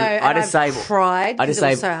 Man, no, I just save cried. I just it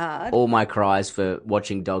was save so hard. all my cries for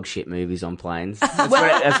watching dog shit movies on planes.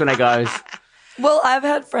 That's when it goes. Well, I've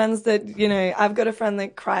had friends that, I've got a friend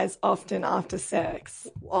that cries often after sex.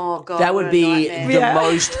 Oh, God. That would be the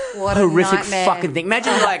most What a horrific nightmare. fucking thing.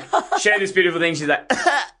 Imagine share this beautiful thing. She's like,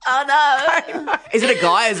 oh no. Is it a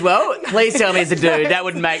guy as well? Please tell me it's a dude. That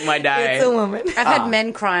would make my day. It's a woman. I've had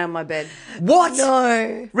men cry on my bed. What?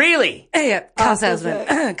 No. Really? Yeah, car After salesman.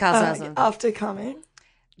 sex. Car salesman. After coming.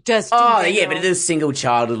 Just Oh, yeah, but it is a single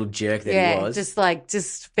child little jerk that he was.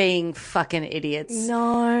 just being fucking idiots.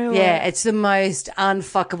 No. Yeah, it's the most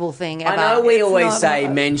unfuckable thing ever. I know we always not say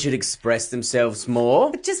hard. men should express themselves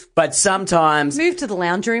more, just but sometimes move to the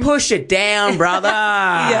lounge room. push it down, brother.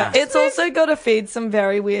 Yeah, it's also got to feed some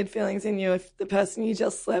very weird feelings in you if the person you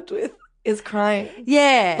just slept with is crying.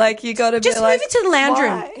 Yeah. Like, you got to be just like, move it to the lounge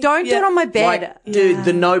why? room. Don't do it on my bed. Like, dude,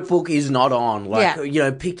 the Notebook is not on. Like,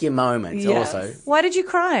 Yeah. Pick your moments Yes. also. Why did you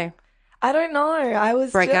cry? I don't know. I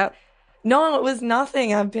was Break up? No, it was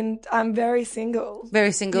nothing. I'm very single.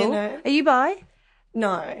 Very single. You know? Are you bi?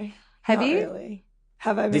 No. Have not you? Really.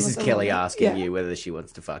 Have I been This with is a Kelly woman? asking Yeah. you whether she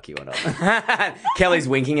wants to fuck you or not. Kelly's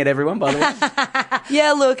winking at everyone, by the way.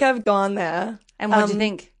 Yeah, look, I've gone there. And what do you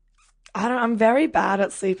think? I'm very bad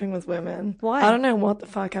at sleeping with women. Why? I don't know what the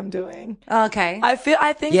fuck I'm doing. Oh, okay. I think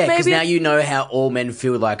Yeah, because maybe now you know how all men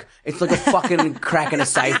feel like it's like a fucking crack in a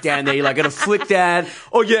safe down there. You're like, gonna flick that.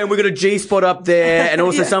 Oh yeah, and we're gonna G-spot up there. And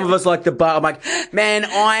also some of us like the bar. I'm like, man,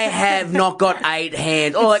 I have not got 8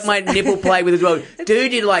 hands. Or like my nipple play with as well.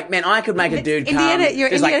 Dude, you're like, man, I could make a dude come. You're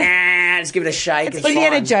just like, just give it a shake. It's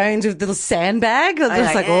Indiana fine. Jones with the little sandbag. It's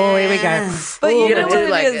like, like, oh, here we go. But you You're know gonna what do it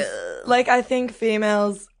like, is? Like, I think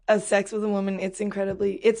females as sex with a woman, it's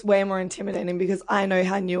way more intimidating because I know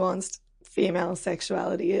how nuanced female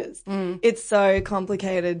sexuality is. It's so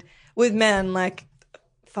complicated. With men, like,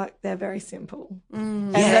 fuck, they're very simple.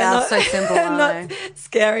 And Yeah, they're not, so simple, they're aren't not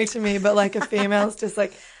scary to me, but like a female's just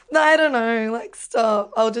like, no, I don't know, like,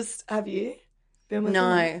 stop. I'll just have you been with a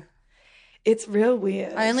woman? No. It's real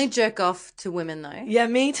weird. I only jerk off to women, though. Yeah,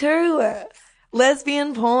 me too.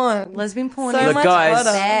 Lesbian porn. Lesbian porn So is Look, much guys,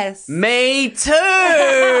 hotter. best. Me too.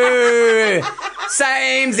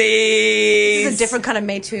 Samesies. This is a different kind of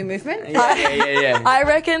Me Too movement. Yeah. I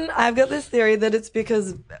reckon I've got this theory that it's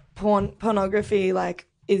because pornography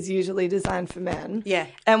is usually designed for men. Yeah.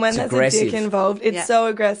 And when It's there's aggressive. a dick involved, it's Yeah. so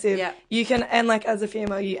aggressive. Yeah. You can, and as a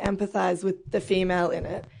female, you empathize with the female in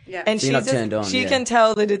it. Yeah. And So you're not turned on, she yeah. can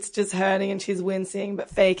tell that it's just hurting and she's wincing but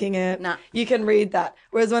faking it. Nah. You can read that.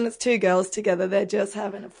 Whereas when it's two girls together, they're just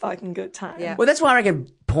having a fucking good time. Yeah. Well, that's why I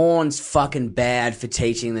reckon porn's fucking bad for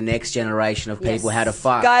teaching the next generation of people how to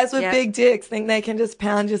fuck. Guys with Yeah. big dicks think they can just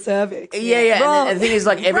pound your cervix. Yeah. Wrong. And the thing is,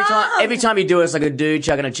 like, every Wrong. time you do it, it's like a dude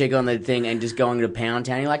chucking a chick on the thing and just going to Pound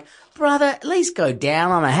Town. You're like, brother, at least go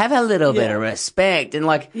down on it. Have a little bit Yeah. of respect. And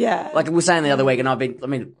like we were saying the other week,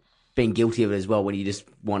 and being guilty of it as well, when you just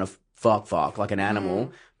want to fuck like an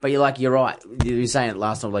animal. But you're right. You were saying it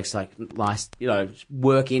last time, like, it's like, nice,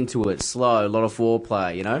 work into it slow, a lot of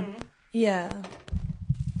foreplay, Yeah.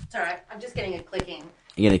 It's all right. I'm just getting a clicking.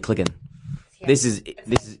 You're going to click in. This is.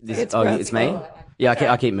 It's Oh, rough. it's me? Yeah,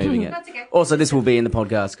 I keep moving it. That's okay. Also, this will be in the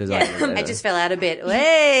podcast because I just fell out a bit.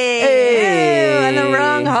 Hey! Hey! In the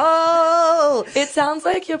wrong hole. It sounds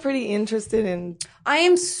like you're pretty interested in. I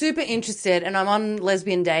am super interested, and I'm on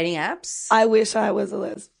lesbian dating apps. I wish I was a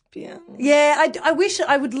lesbian. Yeah, I wish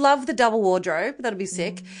I would love the double wardrobe. That'd be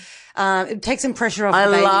sick. It takes some pressure off. I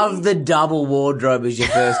the baby. love the double wardrobe as your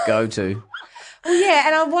first go-to. Well, yeah,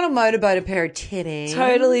 and I want a motorboat, a pair of titties.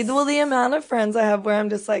 Totally. Well, the amount of friends I have where I'm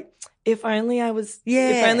just like, if only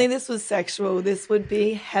this was sexual, this would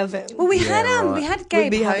be heaven. Well, we had Gabe We'd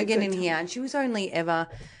be having Hogan good in time. here, and she was only ever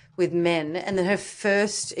with men, and then her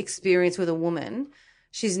first experience with a woman,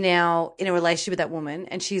 she's now in a relationship with that woman,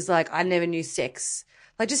 and she's like, I never knew sex.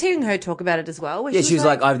 Like, just hearing her talk about it as well. Where Yeah, she was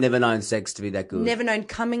like, I've never known sex to be that good. never known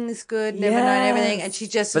coming this good, never known everything, and she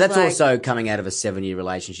just. But was that's like, also coming out of a 7-year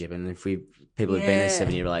relationship, and if people have been in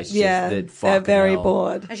 7-year relationships, Yeah, they're very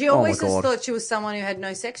bored. And she always my just God. thought she was someone who had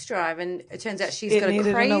no sex drive, and it turns out she's It got a needed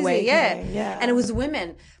an crazy, awakening, yeah. And it was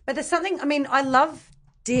women. But there's something. I mean, I love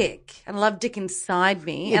dick, and I love dick inside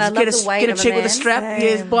me, and I love the weight get a of chick a with a man. strap.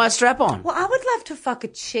 Yeah, buy a strap on. Well, I would love to fuck a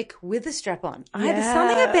chick with a strap on. There's Yes,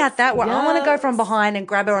 something about that where I want to go yes. from behind and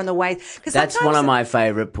grab her on the waist. Cause That's sometimes- one of my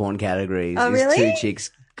favorite porn categories. Oh, is really? two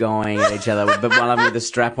chicks going at each other, but one of them with a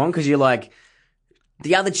strap on, because you're like,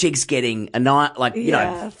 the other chick's getting a night, like,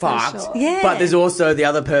 Yeah, for fucked. sure. Yeah. But there's also the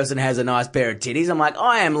other person has a nice pair of titties. I'm like,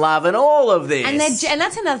 I am loving all of this. And that's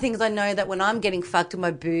another thing, is I know that when I'm getting fucked and my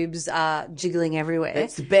boobs are jiggling everywhere.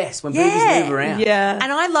 It's the best when Yeah. boobies move around. Yeah.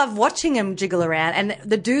 And I love watching them jiggle around. And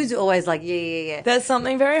the dudes are always like, yeah. There's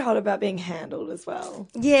something very hot about being handled as well.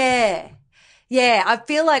 Yeah. Yeah. I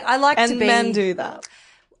feel like I like to And be. men do that.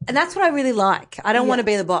 And that's what I really like. I don't want to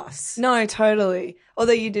be the boss. No, totally.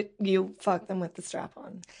 Although you fuck them with the strap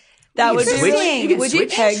on. That would be switch. really, You can would you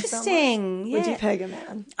switch. peg Interesting. someone? Yeah. Would you peg a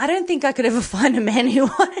man? I don't think I could ever find a man who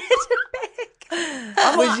wanted to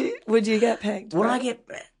beg. Would you get pegged? When I get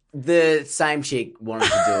the same chick wanted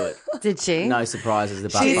to do it. Did she? No surprises. The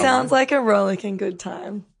butt She bump. sounds like a rollicking good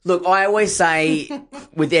time. Look, I always say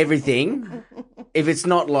with everything, if it's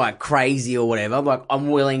not like crazy or whatever, like I'm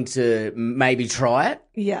willing to maybe try it.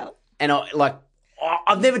 Yeah. And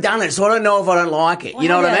I've never done it, so I don't know if I don't like it. You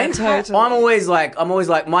know what I yeah, mean? totally. I'm always like,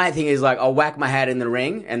 my thing is like, I'll whack my hat in the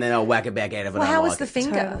ring and then I'll whack it back out if I Well, don't how like was the it.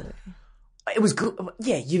 finger? Totally. It was good.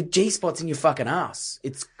 Yeah, your G-spot's in your fucking ass.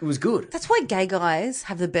 It was good. That's why gay guys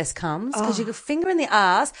have the best cums, because you got finger in the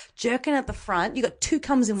ass, jerking at the front. You got two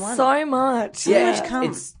cums in one. So much. Yeah, much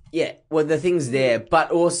cum. well, the thing's there, but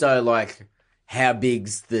also like how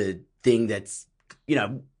big's the thing that's,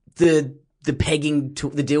 the pegging to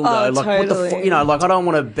the dildo, Oh, like what the totally. like I don't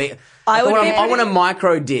want to be. I would be I want a pretty-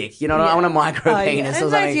 micro dick, I want a micro Oh, penis I or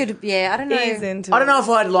don't know if something. you'd. Yeah, I don't know. Ease into I don't it. know if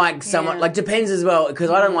I'd like someone, Yeah. like depends as well, because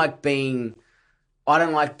I don't like being,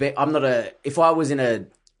 I'm not a, if I was in a,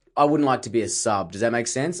 I wouldn't like to be a sub. Does that make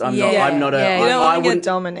sense? I'm not Yeah. a, Yeah, you don't wanna I get wouldn't,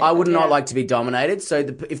 dominated. I would not Yeah. like to be dominated. So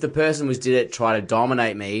if the person did it, try to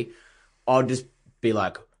dominate me, I'd just be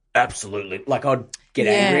like, absolutely. Like I'd get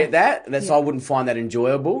angry at that. That's why I wouldn't find that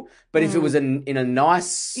enjoyable. But if it was in a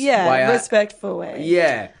nice way, respectful way.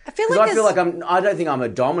 yeah. I feel 'Cause like I feel there's- like I don't think I'm a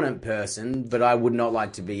dominant person, but I would not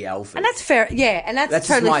like to be alpha. And that's fair. Yeah, and that's That's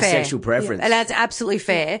totally just my fair. sexual preference. And that's absolutely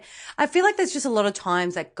fair. I feel like there's just a lot of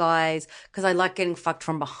times that guys, because I like getting fucked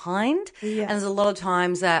from behind, and there's a lot of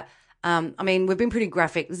times that, I mean, we've been pretty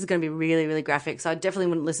graphic. This is going to be really, really graphic. So I definitely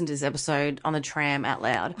wouldn't listen to this episode on the tram out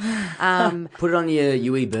loud. Put it on your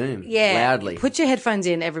UE boom loudly. Put your headphones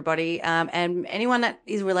in, everybody. And anyone that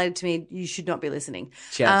is related to me, you should not be listening.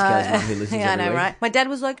 Shout out to Kayla's mum who listens Yeah, I every know, week. right? My dad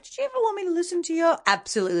was like, "Did you ever want me to listen to you?"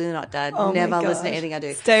 Absolutely not, Dad. Oh my Never listen to gosh. anything I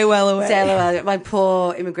do. Stay well away. Say hello, my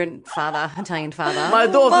poor immigrant father, Italian father. My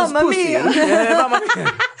daughter's Mamma pussy. mia. Yeah, mamma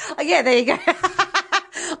mia. Oh, yeah, there you go.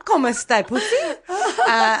 Come stai, pussy.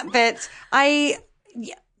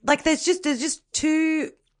 But there's just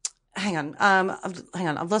two. Hang on.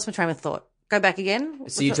 I've lost my train of thought. Go back again.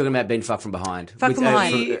 So you're talking about being fucked from behind. Fucked from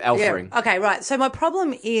behind. Alphaing. Yeah. Okay, right. So my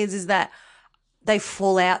problem is that they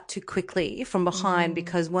fall out too quickly from behind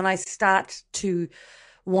because when I start to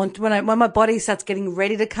when my body starts getting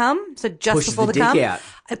ready to come, so just Pushes before the the dick come, out.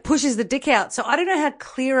 it pushes the dick out. So I don't know how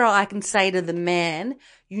clearer I can say to the man,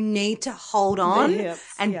 you need to hold on hips,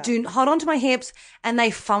 and yeah. hold on to my hips, and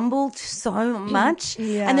they fumble so much,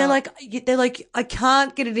 and they're like, I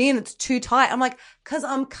can't get it in, it's too tight. I'm like, because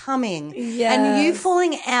I'm coming, and you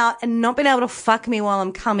falling out and not being able to fuck me while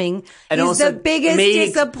I'm coming And is also the biggest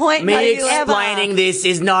disappointment Me ever. explaining this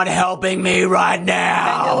is not helping me right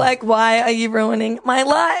now. And you're like, why are you ruining my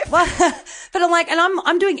life? But I'm like, and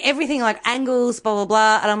I'm doing everything like angles, blah, blah,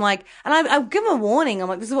 blah. And I'm like, and I give them a warning. I'm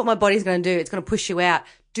like, this is what my body's going to do. It's going to push you out.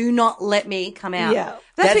 Do not let me come out. Yeah.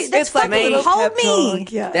 That's like fucking a little hold pep me.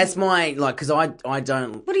 talk, yeah. That's my, like, because I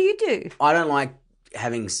don't, What do you do? I don't like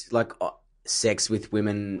having, like, sex with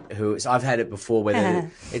women who, so I've had it before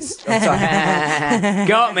where it's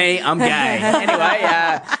got me, I'm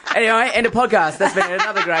gay. Anyway, end of podcast. That's been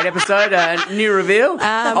another great episode. New reveal.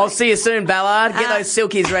 I'll see you soon, Ballard. Get those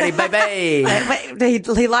silkies ready,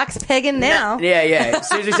 baby. He likes pegging now. Yeah. As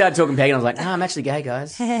soon as we started talking pegging, I was like, no, I'm actually gay,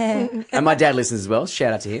 guys. And my dad listens as well.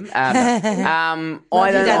 Shout out to him.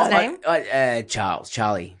 What's your dad's name? Charlie.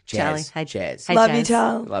 Charlie. Chaz. Hey, Chaz. Hey, Love Chaz. you,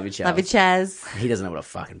 Charles. Love you, Chaz. Love you, Chaz. He doesn't know what a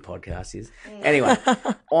fucking podcast is. Anyway,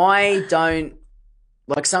 I don't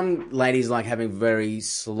like some ladies like having very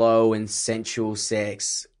slow and sensual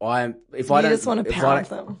sex. You just want to pound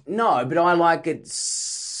them. No, but I like it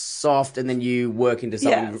soft, and then you work into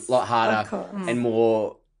something Yes, a lot of harder course. and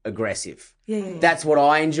more aggressive. Yeah. That's what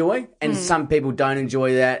I enjoy, and some people don't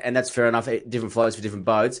enjoy that, and that's fair enough. Different flows for different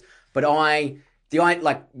boats. But like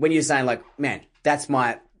when you're saying like, man, that's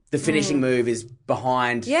the finishing move is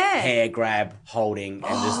behind, hair grab, holding,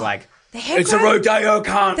 and just like, it's a rodeo,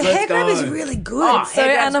 cunt. The Let's hair grab go. is really good. Oh, So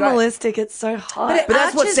hair grab's great. animalistic, it's so hot. But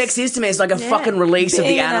that's what sex is to me. It's like a fucking release of the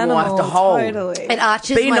Being an animal I have to hold. Totally. It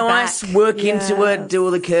arches Be my nice, back. work into it, do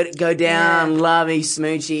all the go down, lovey,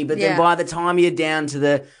 smoochy. But then Yeah. by the time you're down to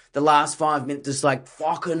the last 5 minutes, just like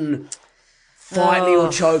fucking fight me or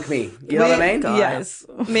choke me. You know what I mean? Yes.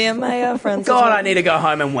 Me and my friends. God, I need to go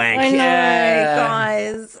home and wank. I know, Yeah.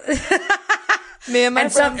 guys. Me and my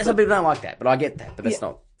And friends. some people don't like that, but I get that. But that's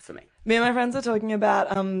not for me. Me and my friends are talking about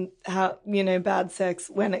how bad sex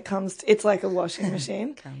when it comes to it's like a washing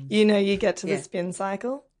machine. You get to the spin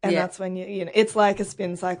cycle, and that's when it's like a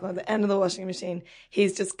spin cycle at the end of the washing machine.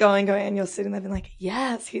 He's just going, and you're sitting there being like,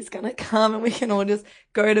 yes, he's gonna come, and we can all just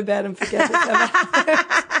go to bed and forget this ever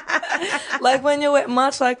happened. Like when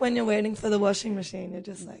you're waiting for the washing machine, you're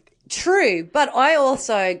just like, True, but I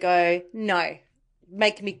also go, no.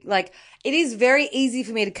 Make me, like, it is very easy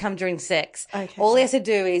for me to come during sex. Okay. All he has to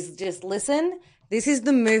do is just listen. This is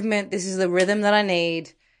the movement. This is the rhythm that I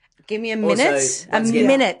need. Give me a minute. Also, A once again,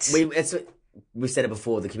 minute. We said it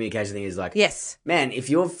before. The communication thing is like, Yes. man, if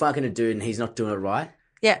you're fucking a dude and he's not doing it right,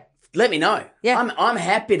 Yeah. let me know. Yeah. I'm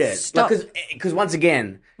happy to Stop. because once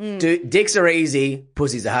again, dicks are easy,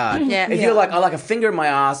 pussies are hard. Yeah. If you're like, I like a finger in my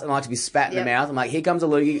ass and I like to be spat in the mouth, I'm like, here comes a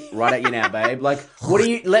loogie right at you now, babe. Like,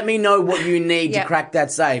 let me know what you need to crack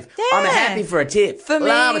that safe. I'm happy for a tip. For me,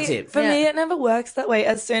 Love a tip. For me, it never works that way.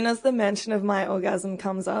 As soon as the mention of my orgasm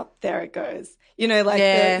comes up, there it goes.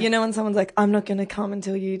 When someone's like, I'm not going to come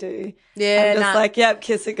until you do. Yeah, I'm just like, yep,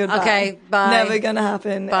 kiss it goodbye. Okay, bye. Never going to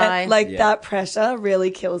happen. Bye. And, that pressure really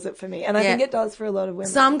kills it for me. And I think it does for a lot of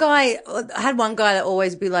women. I had one guy that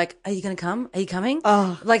always be like, are you going to come? Are you coming?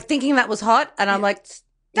 Oh. Like thinking that was hot. And I'm like,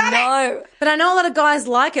 no. but I know a lot of guys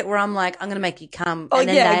like it where I'm like, I'm going to make you come. Oh, and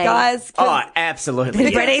then yeah, they, guys. Oh, absolutely.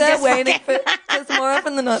 But They're just waiting for, because more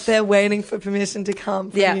often than not, they're waiting for permission to come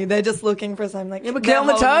from Yeah. you. They're just looking for something like, Get on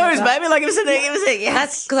my toes, baby. Like, give us a yes.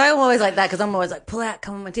 That's because I'm always like that because I'm always like, pull out,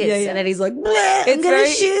 come on my tits. Yeah, yeah. And then he's like, It's gonna very-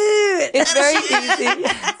 shoot. It's very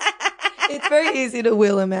easy. It's very easy to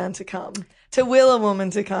will a man to come. To will a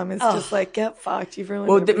woman to come is just like, get fucked. You've ruined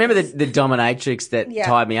Well, everything. remember the dominatrix that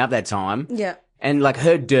tied me up that time? Yeah. And like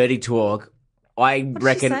her dirty talk, I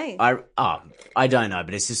reckon say? I don't know,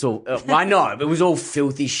 but it's just all I know. It was all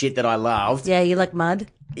filthy shit that I loved. Yeah, you like mud?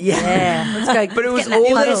 Yeah. Yeah. Let's go. But it was get in that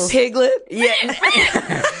all puddle. this Piglet. Yeah.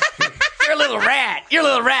 You're a little rat. You're a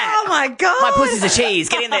little rat. Oh my God. My pussy's a cheese.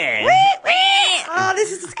 Get in there. Oh,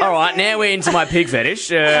 this is disgusting. All right, now we're into my pig fetish.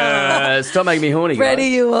 Stop making me horny, guys. Ready,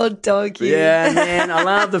 you old doggy. Yeah, man, I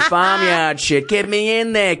love the farmyard shit. Get me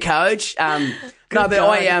in there, coach. No, but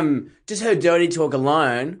I just heard dirty talk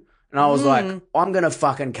alone, and I was like, I'm gonna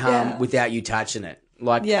fucking come without you touching it.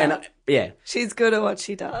 Like, Yeah. She's good at what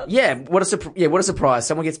she does. Yeah, what a surprise.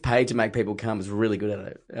 Someone gets paid to make people come is really good at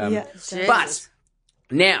it. Yeah. But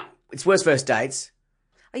now it's worst first dates.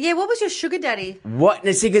 Yeah, what was your sugar daddy? What?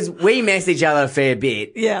 See, because we mess each other a fair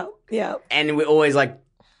bit. Yeah. And we're always like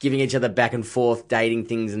giving each other back and forth dating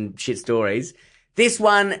things and shit stories. This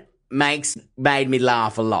one made me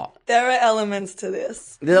laugh a lot. There are elements to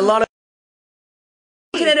this. There's a lot of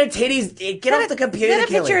looking at her titties. Get off the computer, Is that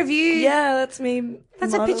a Kelly. picture of you? Yeah, that's me.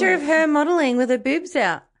 That's a picture of her modelling with her boobs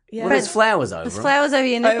out. Yeah. Well, there's flowers over. There's them. flowers over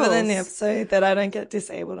your nipples. Over the nips so that I don't get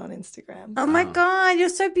disabled on Instagram. Oh my God, you're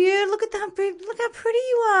so beautiful. Look at that boob. Look how pretty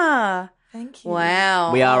you are. Thank you.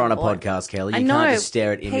 Wow. We are on a podcast, Kelly. You I know. can't just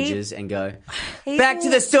stare at images and go, People- back to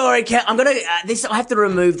the story, Kelly. I'm going to, I have to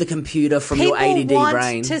remove the computer from your ADD People want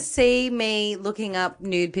brain. to see me looking up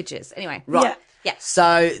nude pictures. Anyway. Right. Yeah.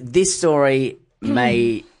 So this story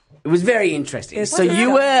it was very interesting. So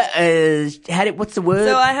you were, what's the word?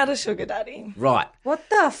 So I had a sugar daddy. Right. What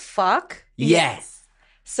the fuck? Yes.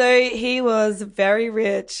 So he was very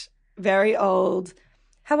rich, very old,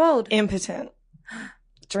 How old? impotent.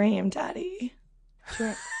 Dream daddy.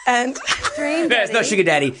 And Dream No, it's not sugar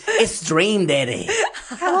daddy. It's dream daddy.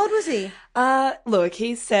 How old was he? look,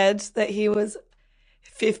 he said that he was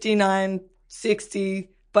 59, 60,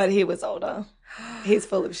 but he was older. He's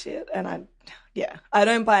full of shit. And I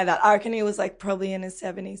don't buy that. I reckon he was like probably in his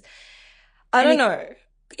 70s. I don't know.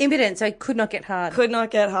 Impotent, so he could not get hard. Could not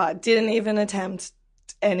get hard. Didn't even attempt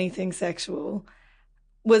anything sexual.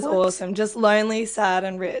 Was awesome. Just lonely, sad,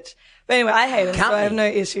 and rich. But anyway, I hate him, so I have no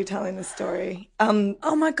issue telling the story.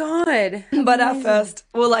 Oh my God. But our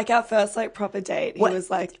first like proper date, he was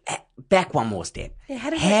like Back one more step. Yeah,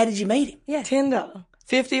 How did you meet him? Yeah. Tinder,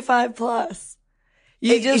 55 plus.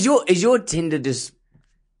 Is your Tinder just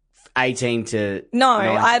 18 to No,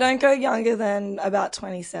 90? I don't go younger than about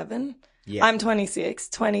 27. Yeah. I'm 26.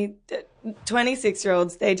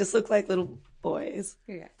 26-year-olds, they just look like little boys.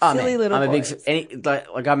 Yeah. Oh, Silly man. little I'm a big boys.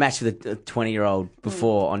 like I matched with a 20-year-old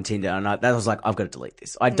before on Tinder, and I was like, I've got to delete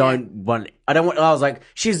this. I was like,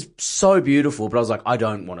 she's so beautiful, but I was like, I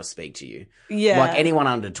don't want to speak to you. Yeah. Like anyone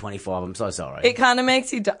under 25, I'm so sorry. It kind of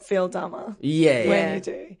makes you feel dumber yeah. when you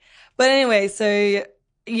do. But anyway, so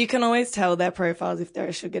you can always tell their profiles if they're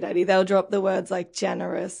a sugar daddy. They'll drop the words like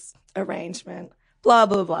generous, arrangement, blah,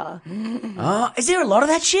 blah, blah. Oh, is there a lot of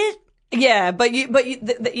that shit? Yeah, but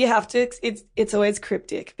you have to. It's always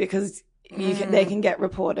cryptic because they can get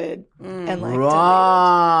reported and like deleted.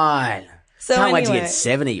 Right. So Can't wait to anyway, get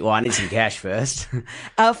 70. Well, I need some cash first.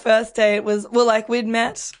 our first date was we'd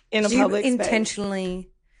met in a So you public space. intentionally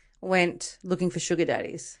went looking for sugar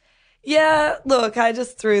daddies. Yeah, look, I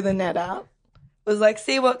just threw the net out. Was like,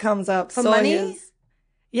 see what comes up. For Saw money? his-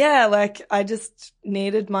 Yeah, like I just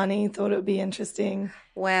needed money. Thought it would be interesting.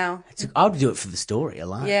 Wow. I would do it for the story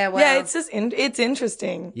alone. Yeah, wow. Yeah, it's just it's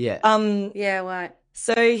interesting. Yeah. Yeah, right.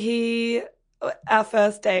 So our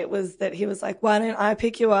first date was that he was like, why don't I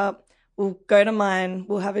pick you up? We'll go to mine.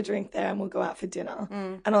 We'll have a drink there and we'll go out for dinner.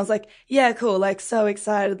 And I was like, yeah, cool. Like so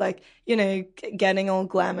excited, like, getting all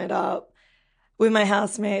glamoured up with my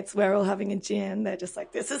housemates. We're all having a gin. They're just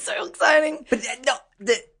like, this is so exciting. But no,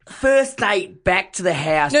 the first date back to the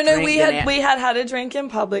house. No, drink, we then had out- had a drink in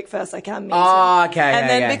public first, like our meeting. Oh, okay. And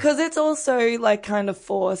then okay. because it's also like kind of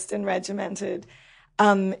forced and regimented,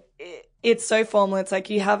 it's so formal. It's like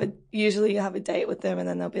usually you have a date with them and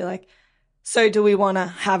then they'll be like, so do we want to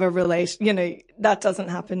have a relation? That doesn't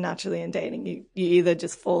happen naturally in dating. You either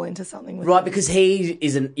just fall into something with Right, them. because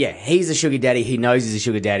he's a sugar daddy. He knows he's a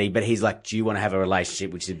sugar daddy, but he's like, do you want to have a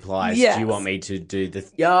relationship? Which implies, Yes. do you want me to do the...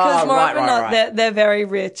 Because Oh, more right, often than right, not, right. they're very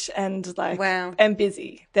rich and like, Wow. and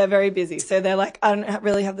busy. They're very busy. So they're like, I don't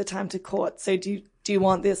really have the time to court. So do you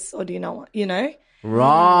want this or do you not want,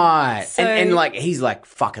 Right. So- and like, he's like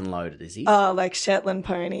fucking loaded, is he? like Shetland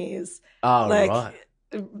ponies. oh, Like, right.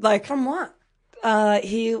 like, From what?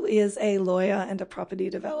 he is a lawyer and a property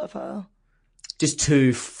developer. Just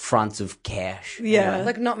two fronts of cash. Yeah. Anyway.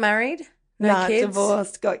 Like not married? No Nah, kids?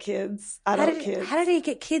 divorced, got kids, How adult did, kids. how did he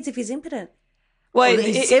get kids if he's impotent? Wait, Well,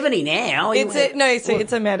 he's 70 now.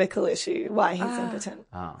 it's a medical issue why he's impotent.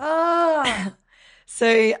 Oh.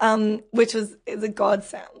 So, which is a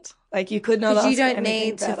godsend. Like you could not. Because you ask don't anything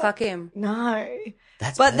need to better. fuck him. No,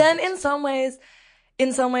 That's but then perfect. in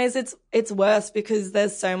some ways, it's worse because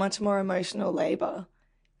there's so much more emotional labor.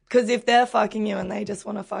 Because if they're fucking you and they just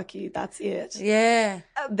want to fuck you, that's it. Yeah.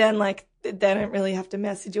 Then like they don't really have to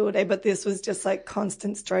message you all day. But this was just like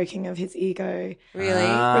constant stroking of his ego,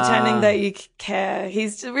 Really? pretending that you care.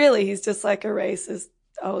 He's just like a racist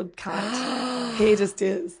old cunt. He just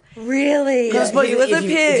is. Really? Because I suppose he was if a you,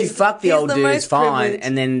 pig. if you fuck the He's old the dude, most it's fine.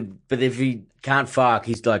 privileged. But if you can't fuck,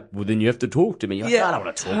 he's like, well, then you have to talk to me. You're like, Yeah, I don't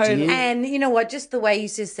want to talk to totally. you. And you know what? Just the way you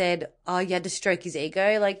just said, oh, you had to stroke his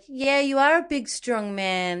ego. Like, yeah, you are a big, strong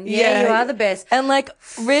man. Yeah, you are the best. And like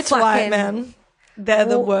rich white Fucking- men, they're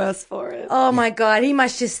the worst for it. Oh my God. He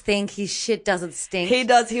must just think his shit doesn't stink. He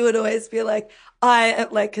does. He would always be like,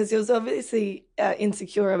 because he was obviously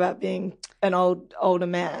insecure about being an older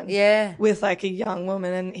man. Yeah. With like a young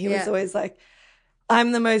woman. And he was Yeah. always like,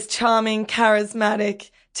 I'm the most charming,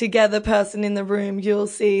 charismatic, together person in the room. You'll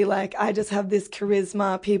see, like, I just have this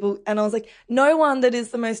charisma. People, and I was like, no one that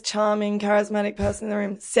is the most charming, charismatic person in the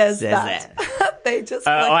room says that. They just,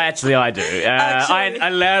 I do. I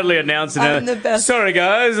loudly announce it. I'm the best. Sorry,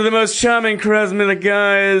 guys, the most charming, charismatic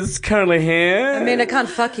guy is currently here. I mean, I can't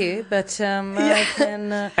fuck you, but I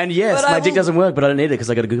can. And yes, But I my dick will- doesn't work, but I don't need it because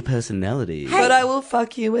I got a good personality. but I will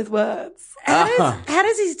fuck you with words. How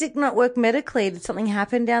does his dick not work medically? Did something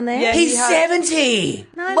happen down there? Yeah, He's he had- 70.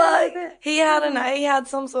 No, But no, he had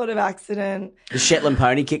some sort of accident. The Shetland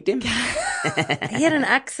pony kicked him. he had an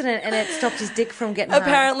accident and it stopped his dick from getting hard.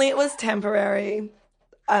 Apparently it was temporary.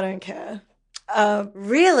 I don't care.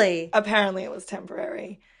 Really? Apparently it was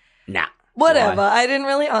temporary. Nah. Whatever. Why? I didn't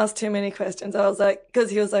really ask too many questions. I was like, because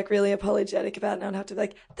he was like really apologetic about it, and I'd have to be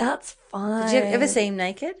like, that's fine. Did you ever see him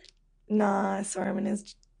naked? Nah, I saw him in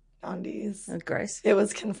his undies. Oh, gross. It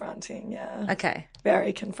was confronting, yeah. Okay.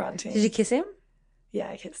 Very confronting. Did you kiss him? Yeah,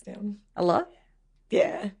 I kissed him. A lot?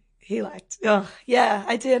 Yeah, he liked. Oh, yeah,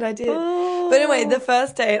 I did. Oh. But anyway, the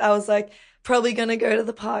first date, I was like, probably gonna go to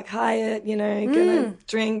the Park Hyatt, gonna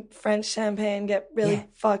drink French champagne, get really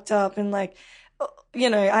fucked up, and like, I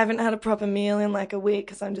haven't had a proper meal in like a week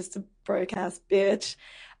because I'm just a broke ass bitch.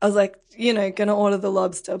 I was like, gonna order the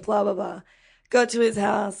lobster, blah blah blah. Got to his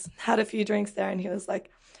house, had a few drinks there, and he was like,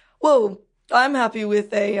 "Whoa, I'm happy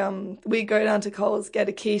with we go down to Coles, get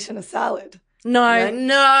a quiche and a salad." No.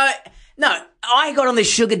 No. I got on the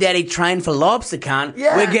sugar daddy train for lobster, cunt.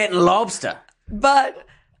 Yeah. We're getting lobster. But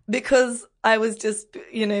because I was just,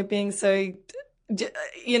 being so,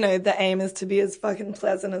 the aim is to be as fucking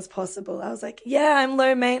pleasant as possible. I was like, yeah, I'm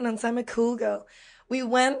low maintenance. I'm a cool girl. We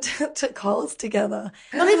went to Coles together.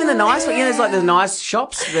 Not even the nice one. There's like the nice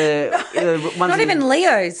shops. The ones Not even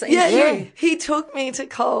Leo's. Yeah. He took me to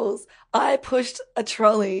Coles. I pushed a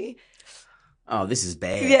trolley. Oh, this is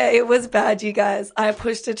bad. Yeah, it was bad, you guys. I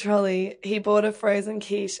pushed a trolley. He bought a frozen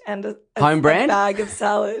quiche and a Home brand? bag of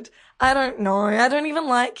salad. I don't know. I don't even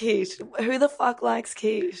like quiche. Who the fuck likes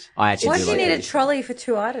quiche? I actually Why do do you like need a these. trolley for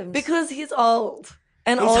 2 items? Because he's old.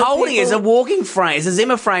 And He's old holding it. people, It's a walking frame. It's a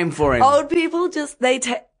Zimmer frame for him. Old people just, they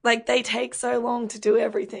take so long to do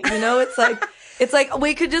everything. It's like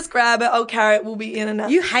we could just grab it. I'll carry it. We'll be in and out.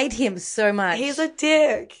 You hate him so much. He's a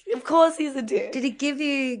dick. Of course he's a dick. Did he give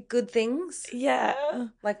you good things? Yeah.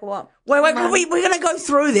 Like what? Wait, we're going to go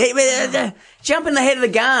through that. Jump in the head of the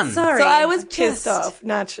gun. Sorry. So I was pissed Just- off,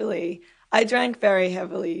 naturally. I drank very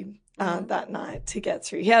heavily that night to get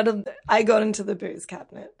through. I got into the booze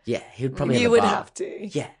cabinet. Yeah, he would probably You have a would bar. have to.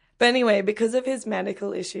 Yeah. But anyway, because of his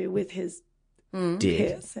medical issue with his Dick.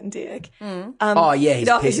 piss and dick. Oh, yeah, his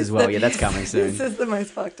piss as well. Yeah, that's coming soon. This is the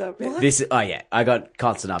most fucked up bit. I got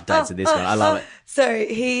constant updates of this one. I love it. So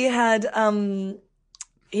he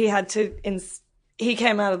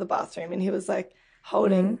came out of the bathroom and he was like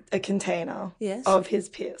holding a container Yes. of his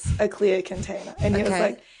piss, a clear container. And he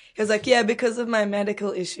was like, yeah, because of my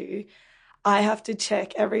medical issue, I have to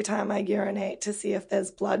check every time I urinate to see if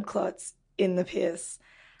there's blood clots in the piss.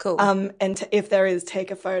 Cool. If there is, take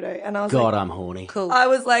a photo. And I was God, like, I'm horny. Cool. I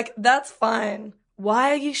was like, that's fine. Why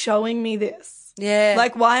are you showing me this? Yeah.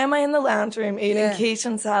 Like, why am I in the lounge room eating quiche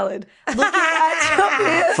and salad, looking at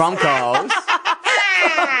your piss? From Coles.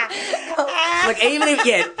 Like, even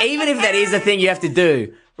if that is the thing you have to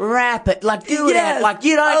do, wrap it. Like, do it. Yes. Like,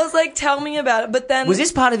 you know. I was like, tell me about it. But then Was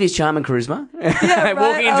this part of his charm and charisma? Yeah, right?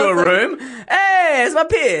 Walking I into a was like- room. Hey, it's my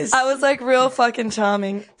piss. I was like real fucking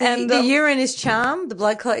charming. And the urine is charm, the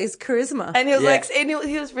blood clot is charisma. and he was Yeah. like, and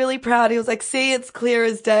he was really proud. He was like, see, it's clear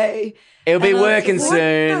as day. It'll be and I was working just what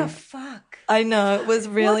soon. the fuck? I know, it was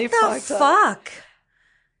really what the fucked up. fuck?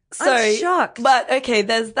 So, I'm shocked. But okay,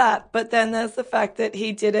 there's that. But then there's the fact that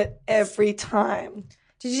he did it every time.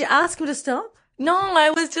 Did you ask him to stop? No, I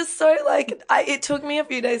was just so like, it took me a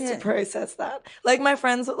few days to process that. Like my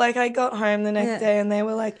friends, like I got home the next day and they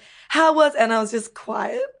were like, how was, and I was just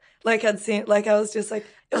quiet. Like I was just like,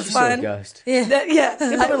 it was Saw a fine. ghost. Yeah. Yeah.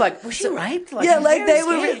 They're probably like, was she raped? Like, Yeah, like very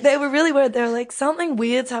scared. they were really weird. They were like, something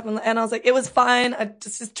weird's happened. And I was like, it was fine. I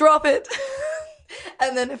just drop it.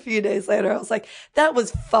 And then a few days later, I was like, that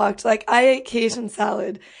was fucked. Like I ate quiche and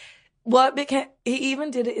salad. he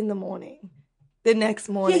even did it in the morning. The next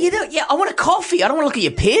morning. Yeah, I want a coffee. I don't want to look at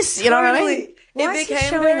your piss. You know what I mean? Why is he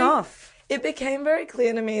showing off? It became very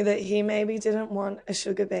clear to me that he maybe didn't want a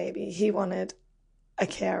sugar baby. He wanted a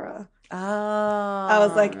carer. Oh. I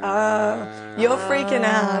was like, you're freaking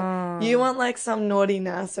out. You want like some naughty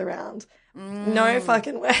nurse around. No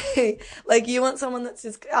fucking way. Like you want someone that's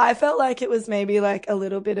just, I felt like it was maybe like a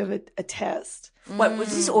little bit of a test. Wait,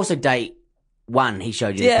 was this also date one he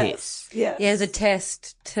showed you the piss? Yeah. Yeah, it was a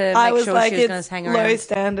test to make sure she was going to hang around. Low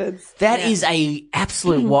standards. That is a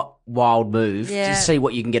absolute wild move to see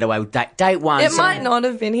what you can get away with. Date one. It might not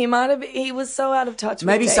have been. He was so out of touch.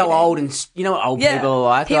 Maybe with so dating. old and you know what old people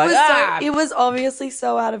are like. He was obviously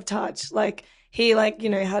so out of touch. Like he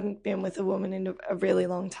hadn't been with a woman in a really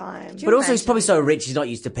long time. But also he's probably so rich he's not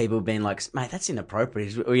used to people being like, mate, that's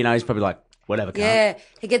inappropriate. He's probably like, whatever. Yeah,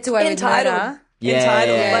 he gets away with murder.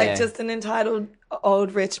 Entitled, just an entitled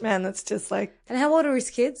old rich man that's just like. And how old are his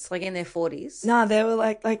kids? Like in their 40s? No, they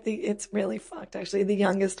were it's really fucked actually. The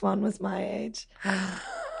youngest one was my age.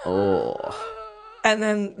 And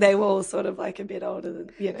then they were all sort of like a bit older than,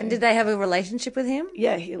 And did they have a relationship with him?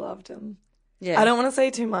 Yeah, he loved him. Yeah. I don't want to say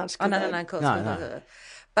too much. Oh, no, of course. No.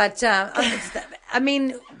 But, I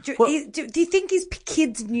mean, do you think his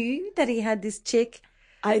kids knew that he had this chick?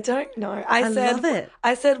 I don't know. I love it.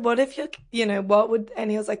 I said, what if what would,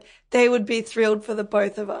 and he was like, they would be thrilled for the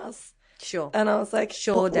both of us. Sure. And I was like,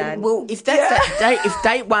 sure, Dad. Well, if that's that date, if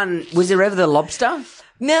date one, was there ever the lobster?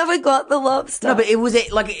 Never got the lobster. No, but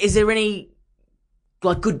is there any,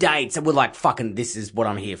 like, good dates that were like, fucking, this is what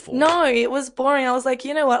I'm here for? No, it was boring. I was like,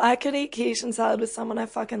 you know what? I could eat quiche and salad with someone I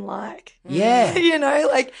fucking like. Yeah.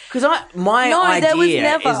 Because my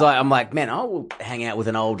idea is like, I'm like, man, I will hang out with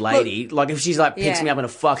an old lady. Look, like if she's like picks me up in a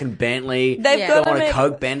fucking Bentley, go on a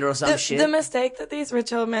Coke bender or some shit. The mistake that these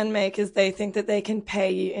rich old men make is they think that they can pay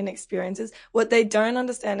you in experiences. What they don't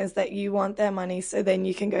understand is that you want their money so then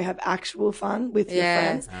you can go have actual fun with your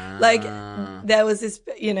friends. Like there was this,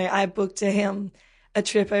 I booked to him a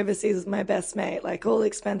trip overseas with my best mate, like all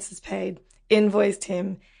expenses paid, invoiced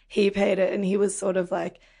him, he paid it, and he was sort of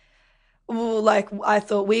like, well, like I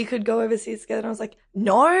thought we could go overseas together, and I was like,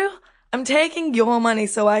 no, I'm taking your money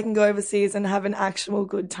so I can go overseas and have an actual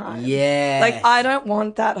good time. Yeah. Like I don't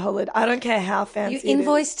want that holiday. I don't care how fancy You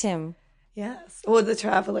invoiced him. Yes. Or the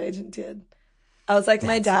travel agent did. I was like,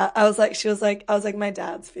 my dad's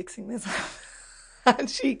fixing this. And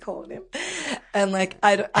she called him, and like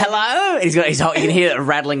hello. And you can hear a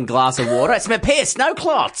rattling glass of water. It's my piss, no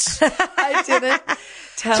clots. I didn't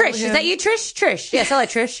tell Trish, him. Is that you, Trish? Trish, yes, hello,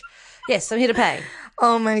 Trish. Yes, I'm here to pay.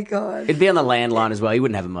 Oh my god, it'd be on the landline as well. You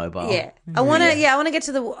wouldn't have a mobile. Yeah, I want to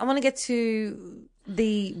get to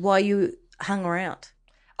the why you hung around.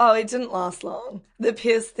 Oh, it didn't last long. The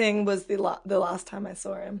piss thing was the last time I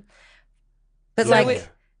saw him. But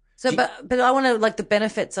but I want to like the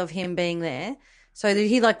benefits of him being there. So did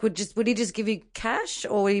he would he just give you cash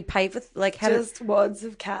or would he pay for just wads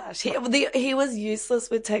of cash? He was useless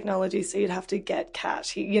with technology, so you'd have to get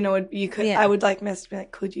cash. I would like message me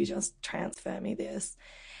like, could you just transfer me this?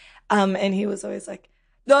 And he was always like,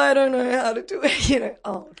 no, I don't know how to do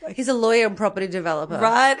it. He's a lawyer and property developer,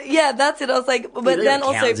 right? Yeah, that's it. I was like, but then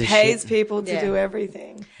also pays people to do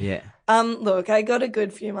everything. Yeah. Look, I got a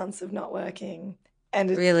good few months of not working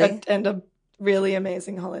and a really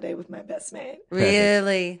amazing holiday with my best mate.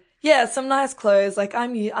 Really? Yeah, some nice clothes. Like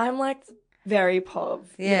I'm like very pov.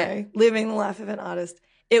 Living the life of an artist.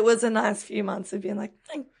 It was a nice few months of being like,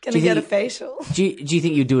 I'm gonna get a facial. Do you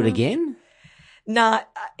think you'd do it again? Nah,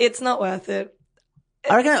 it's not worth it.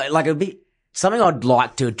 I reckon like it'd be something I'd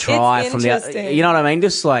like to try from the. You know what I mean?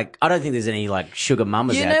 Just like I don't think there's any like sugar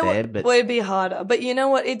mamas out there, but would be harder. But you know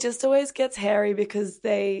what? It just always gets hairy because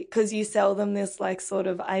you sell them this like sort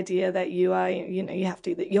of idea that you are, you have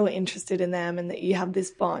to that you're interested in them and that you have this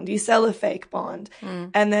bond. You sell a fake bond,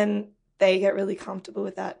 and then they get really comfortable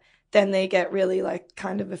with that. Then they get really like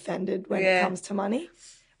kind of offended when it comes to money.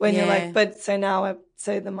 When you're like, but so now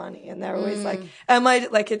so the money, and they're always like, am I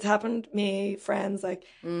like it's happened to me, friends, like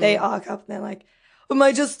they arc up and they're like, am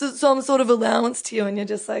I just some sort of allowance to you? And you're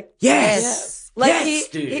just like, yes.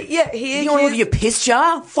 Like dude. He you want to look at your piss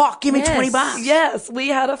jar? Fuck, give me $20. Yes, we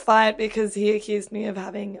had a fight because he accused me of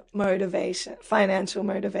having financial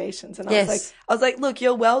motivations, and I was like, look,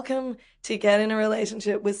 you're welcome to get in a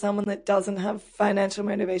relationship with someone that doesn't have financial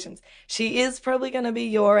motivations. She is probably going to be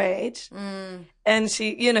your age. And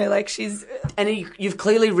she, she's... And you've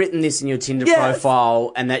clearly written this in your Tinder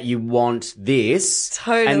profile and that you want this.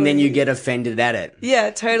 Totally. And then you get offended at it.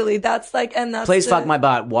 Yeah, totally. That's like... and that's Please fuck my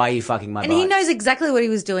butt. Why are you fucking my butt? And he knows knows exactly what he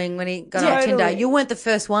was doing when he got on Totally. Tinder. You weren't the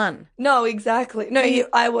first one. No, exactly. No,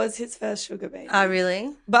 I was his first sugar baby. Oh,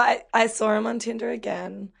 really? But I saw him on Tinder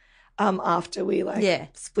again after we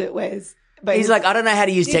split ways. But He's like, I don't know how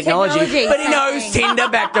to use technology, technology, but he same knows thing. Tinder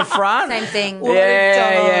back to front. Same thing.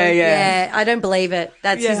 Yeah. Yeah, I don't believe it.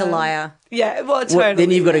 He's a Yeah. liar. Yeah, well, totally. Well, then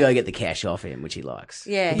you've got to go get the cash off him, which he likes.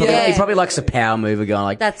 Yeah. He probably likes a power mover going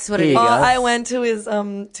like, That's what it "Here is. you go." I went to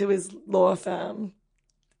his law firm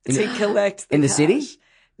to collect the in the cash. city?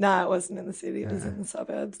 No, it wasn't in the city. It was in the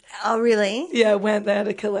suburbs. Oh, really? Yeah, I went there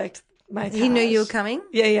to collect my cash. He knew you were coming?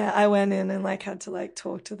 Yeah. I went in and had to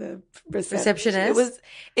talk to the Receptionist?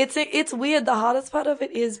 It's weird. The hardest part of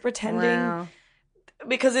it is pretending Wow.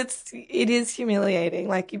 because it is humiliating.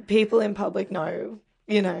 People in public know,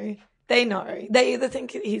 they know. They either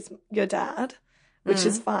think he's your dad, which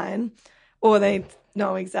is fine, or they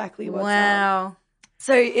know exactly what's up. Wow.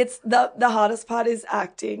 So it's the hardest part is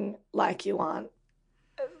acting like you aren't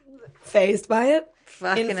fazed by it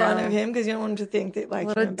Fucking in front hell. of him because you don't want him to think that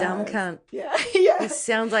What you're a dumb embarrassed. cunt. Yeah, yeah. He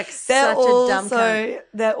sounds like They're such a dumb also cunt.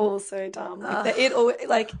 they're also dumb.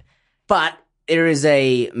 But there is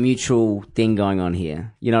a mutual thing going on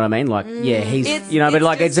here. You know what I mean? He's, It's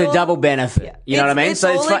it's a all- double benefit. You know what I mean? It's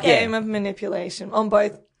all a fun. game of manipulation on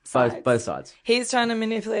both sides. Both sides. He's trying to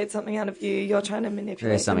manipulate something out of you. You're trying to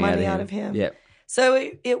manipulate There's the something money out out of of him. Yep.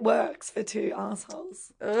 So it works for two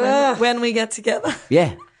assholes when we get together.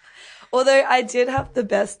 Yeah. Although I did have the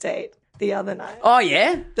best date the other night. Oh,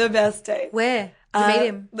 yeah? The best date. Where? Did you meet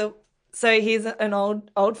him? So he's an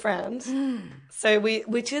old friend. So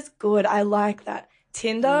which is good. I like that.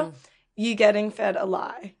 Tinder, you getting fed a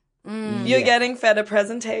lie. You're getting fed a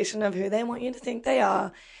presentation of who they want you to think they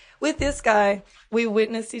are. With this guy, we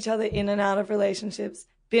witnessed each other in and out of relationships,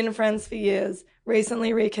 been friends for years,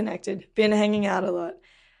 recently reconnected, been hanging out a lot.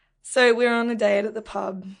 So we were on a date at the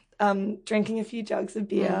pub, drinking a few jugs of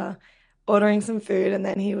beer, ordering some food, and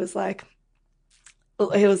then he was like,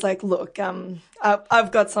 look,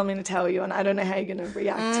 I've got something to tell you, and I don't know how you're going to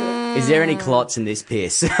react to it. Is there any clots in this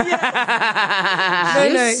piss? No,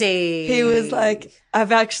 Juicy. he was like, I've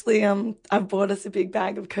bought us a big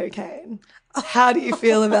bag of cocaine. How do you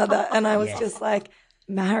feel about that? And I was just like,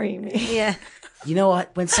 marry me. Yeah. You know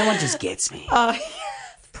what? When someone just gets me,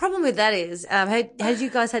 Problem with that is, had you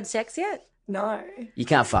guys had sex yet? No. you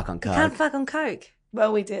can't fuck on coke. Can't fuck on coke.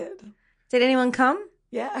 Well, we did. Did anyone come?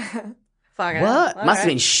 Yeah. Fuck it. What? All Must have right.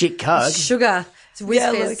 been shit coke. Sugar. It's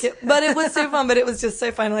whispers. Yeah, but it was so fun, but it was just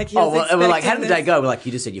so fun. He Oh, was well, we're like, how expecting did the day this. go? We're like,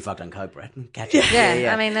 you just said you fucked on coke, Brett. Catch it.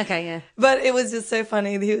 Yeah, I mean, okay, yeah. But it was just so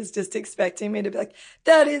funny. He was just expecting me to be like,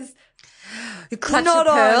 that is You clutch Not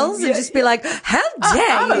your on. pearls and Yeah, just be like, how dare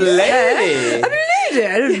I'm a you? lady. I'm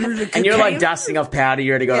a lady. And you're like dusting off powder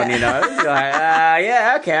you already got on your nose. You're like,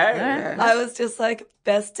 yeah, okay. I was just like,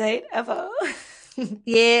 best date ever.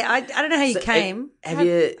 Yeah, I don't know how you came. Have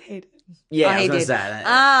you? Hated. Yeah, Oh, I was he going to did. say that.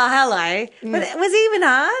 Hello. But was he even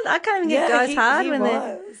hard? I can't even get guys hard he when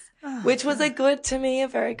they're... was. Which was to me, a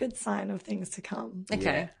very good sign of things to come.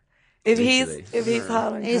 Okay. If Literally. he's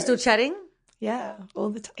hard on Are you still coke, chatting? yeah, all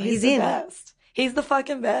the time. He's the in. best. He's the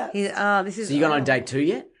fucking best. This is... So you gone on date 2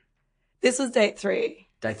 yet? This was date 3.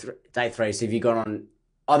 Day three. So have you gone on?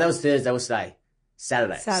 Oh, that was Thursday. What's today?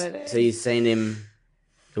 Saturday. Saturday. So you've seen him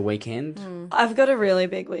the weekend. I've got a really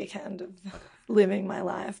big weekend of living my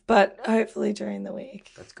life, but hopefully during the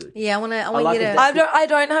week. That's good. Yeah, I want like you it. to... I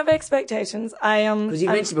don't have expectations. Because you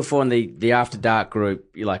mentioned before in the After Dark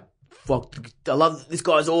group, you're like, fuck, I love this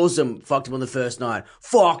guy's awesome. Fucked him on the first night.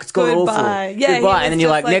 Fuck, it's gone Goodbye. awful. Yeah, he goodbye. was And then you're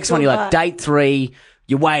just like, like, next one, you're like, goodbye. date 3.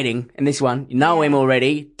 You're waiting, and this one, you know him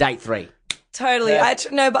already. Date 3. Totally.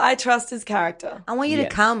 But I trust his character. I want you Yeah.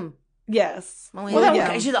 to come. Yes. I want you Well, to that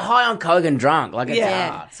come. because you're the high on coke and drunk. Like, it's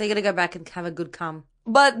Yeah. hard. So you got to go back and have a good come.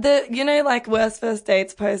 But worst first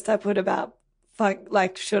dates post I put about how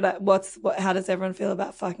does everyone feel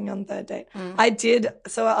about fucking on third date? I did.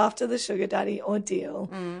 So after the sugar daddy ordeal,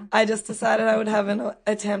 I just decided I would have an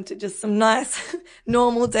attempt at just some nice,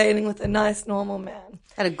 normal dating with a nice, normal man.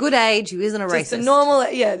 At a good age, who isn't a Just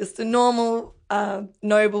racist. just a normal,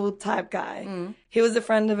 noble type guy. He was a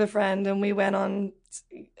friend of a friend, and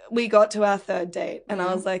we got to our third date, and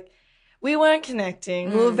I was like, we weren't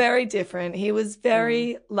connecting. We were very different. He was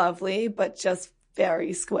very lovely, but just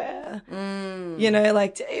very square.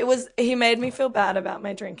 He made me feel bad about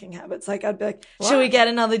my drinking habits. Like, I'd be like, should we get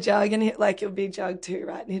another jug? And it would be jug 2,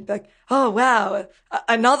 right? And he'd be like, oh, wow,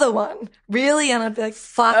 another one. Really? And I'd be like,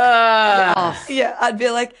 Fuck off. yeah, I'd be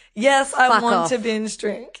like, yes, I Fuck want off. to binge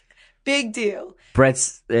drink. Big deal.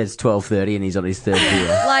 Brett's it's 12:30 and he's on his third beer.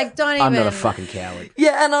 Like, don't even. I'm not a fucking coward.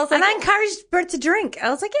 Yeah, and I was like, And I encouraged Brett to drink. I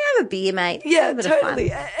was like, yeah, have a beer, mate. yeah, Have a bit of fun.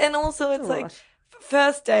 totally. And also, it's like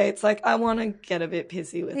first dates. Like, I want to get a bit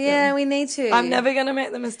pissy with Yeah, them. we need to. I'm never gonna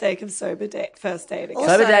make the mistake of first date again.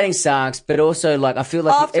 Sober dating sucks, but also like I feel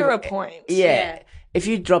like After a point. Yeah. If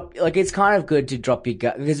you drop, like, it's kind of good to drop your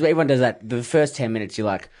gut because everyone does that. The first 10 minutes, you're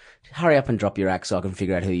like, hurry up and drop your act so I can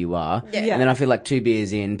figure out who you are. Yeah. And then I feel like 2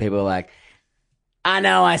 beers in, people are like, I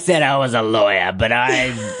know I said I was a lawyer, but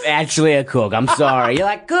I'm actually a cook. I'm sorry. You're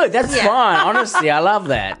like, good, that's fine. Honestly, I love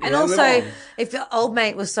that. And also, if your old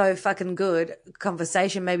mate was so fucking good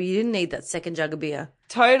conversation, maybe you didn't need that second jug of beer.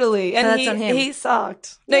 Totally. And that's on him. he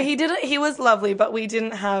sucked. No, he didn't. He was lovely, but we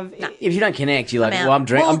didn't have. if you don't connect, you're like, I'm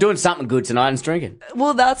out. well, I'm doing something good tonight and drinking.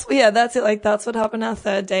 Well, that's it. Like, that's what happened our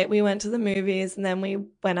third date. We went to the movies and then we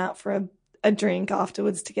went out for a drink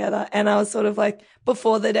afterwards together. And I was sort of like,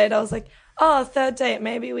 before the date, I was like, oh, third date,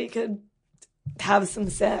 maybe we could have some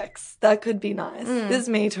sex. That could be nice. This is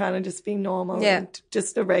me trying to just be normal and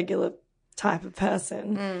just a regular type of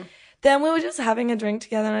person. Then we were just having a drink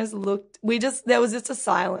together and I just looked, there was just a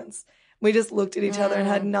silence. We just looked at each other and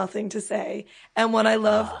had nothing to say. And what I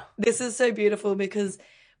love, this is so beautiful because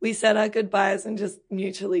we said our goodbyes and just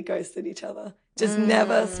mutually ghosted each other. Just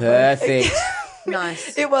never spoke. Perfect.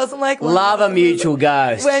 Nice. It wasn't like Love a mutual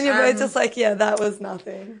ghost. when you're both just like, yeah, that was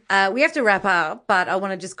nothing. We have to wrap up, but I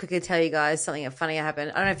want to just quickly tell you guys something funny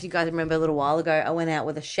happened. I don't know if you guys remember a little while ago, I went out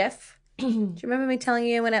with a chef. Do you remember me telling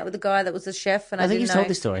you I went out with a guy that was a chef? And I think didn't you've know. told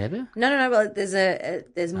this story, have you? No. Well,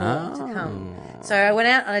 there's more to come. So I went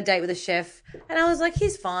out on a date with a chef, and I was like,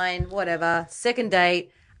 he's fine, whatever. Second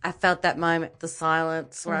date, I felt that moment, the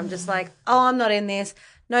silence, where I'm just like, oh, I'm not in this.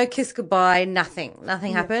 No kiss goodbye, nothing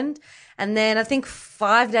happened. And then I think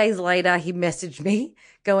 5 days later, he messaged me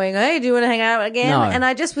going, hey, do you want to hang out again? No. And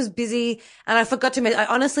I just was busy, and I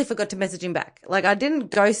honestly forgot to message him back. Like, I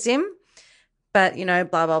didn't ghost him. But, blah,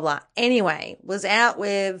 blah, blah. Anyway, was out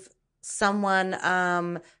with someone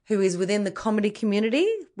who is within the comedy community.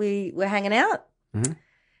 We were hanging out. Mm-hmm.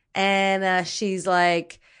 And she's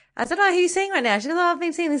like, I said, oh, who are you seeing right now? She goes, oh, I've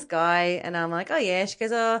been seeing this guy. And I'm like, oh, yeah. She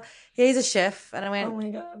goes, oh, yeah, he's a chef. And I went, Oh, my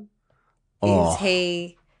God.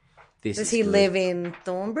 does he live in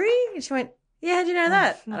Thornbury? And she went, yeah, how'd you know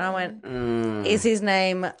that? And I went, is his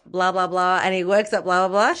name blah, blah, blah, and he works at blah,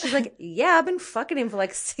 blah, blah? She's like, yeah, I've been fucking him for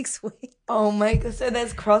like 6 weeks. Oh, my God. So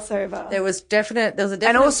there's crossover. There was a definite.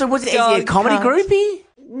 And also, is he a comedy groupie?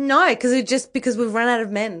 No, because we've run out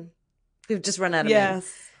of men. We've just run out of men.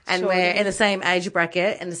 Yes. And sure we're in the same age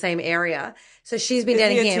bracket and the same area. So she's been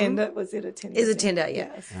dating him. Was it a Tinder? Is a Tinder,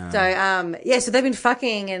 yeah. Yes. So they've been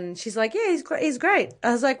fucking, and she's like, yeah, he's great.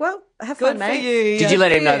 I was like, well, have Good fun, for mate. you. Did you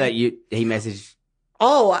let him know that he messaged?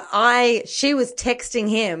 Oh, she was texting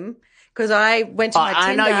him because I went to my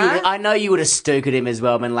Tinder. I know you would have stooked him as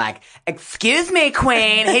well, been like, excuse me,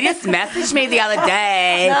 Queen, he just messaged me the other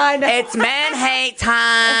day. No. It's man hate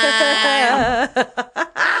time.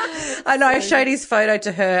 I know. I showed his photo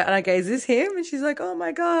to her and I go, is this him? And she's like, oh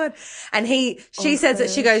my God. And she says that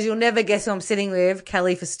she goes, you'll never guess who I'm sitting with,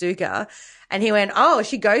 Kelly Festuca. And he went, oh,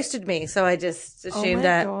 she ghosted me. So I just assumed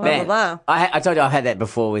that God. blah, blah, blah. I told you I've had that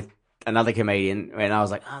before with another comedian when I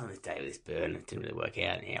was like, oh, I'm going to date with this bird, and it didn't really work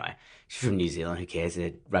out. Anyway, she's from New Zealand. Who cares?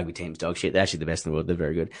 Their rugby team's dog shit. They're actually the best in the world. They're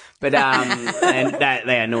very good. But, and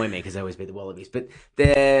they annoy me because they always beat the Wallabies. But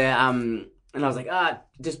they're, and I was like,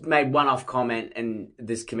 just made one off comment, and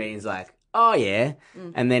this comedian's like, oh yeah.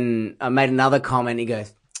 And then I made another comment. He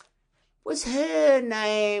goes, was her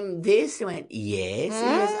name this? I went, yes.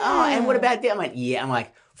 And he goes, oh, and what about that? I went, yeah. I'm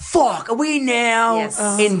like, fuck, are we now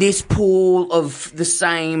in this pool of the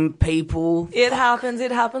same people? It happens.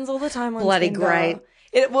 It happens all the time on Bloody Tinder. great.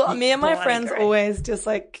 Me and my friends great. always just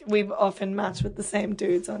like, we've often matched with the same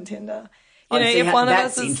dudes on Tinder. You know, See if how- one of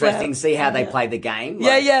that's us is interesting. See how they play the game.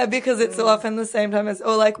 Yeah, because it's often the same time as,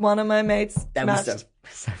 or like one of my mates That matched. was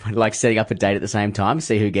so fun, like setting up a date at the same time,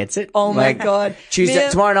 see who gets it. Oh my Like, God. Tuesday,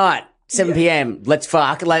 tomorrow night, 7 p.m. Let's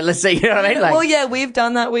fuck. Like, let's see. You know what I mean? Like, Well, yeah, we've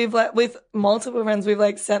done that. We've like, with multiple friends, we've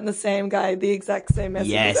like sent the same guy the exact same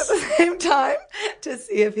messages Yes. at the same time to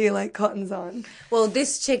see if he like cottons on. Well,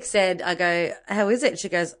 this chick said, I go, how is it? She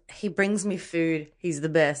goes, he brings me food. He's the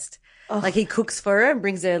best. Like, he cooks for her and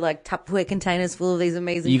brings her like Tupperware containers full of these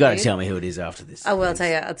amazing you got to food. tell me who it is after this. I will, I'll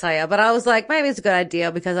tell you. But I was like, maybe it's a good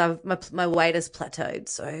idea because my weight has plateaued.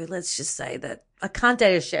 So let's just say that I can't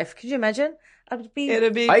date a chef. Could you imagine? It'd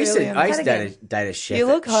be I used brilliant. to date a chef. You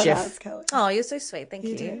look hot, chef. as Kelly. Oh, you're so sweet. Thank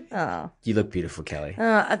you. do. Oh, You look beautiful, Kelly.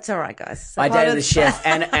 it's all right, guys. So I dated a chef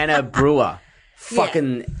and a brewer.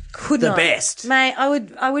 Fucking could the not. best. Mate,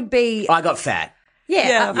 I would be. I got fat.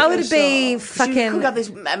 Yeah, I would be She'd fucking. cook up this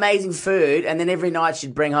amazing food, and then every night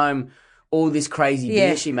she'd bring home all this crazy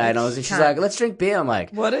beer she made. And she's like, let's drink beer. I'm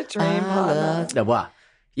like, What a dream partner. no, what?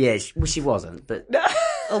 Yeah, she wasn't, but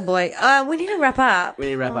Oh boy, we need to wrap up. we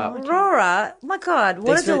need to wrap up. Aurora, my God, what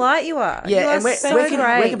Thanks a for- delight you are. Yeah, you are and where, so where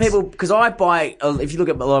great. can people? Because I buy. If you look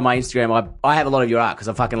at a lot of my Instagram, I have a lot of your art because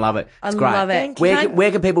I fucking love it. It's great. love it. Thank you.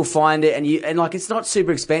 Where can people find it? And like, it's not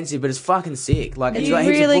super expensive, but it's fucking sick. Like, it's got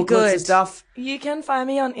heaps really of booklets good. and stuff. You can find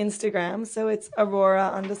me on Instagram, so it's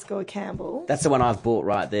Aurora_Campbell. That's the one I've bought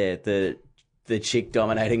right there. The chick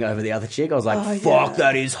dominating over the other chick. I was like, Oh, fuck, yeah.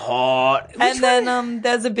 that is hot. And then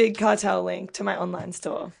there's a big cartel link to my online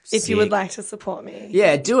store if you would Sick. like to support me.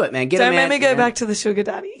 Yeah, do it, man. Get Don't them make out, me go man. back to the sugar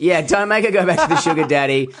daddy. Yeah, don't make her go back to the sugar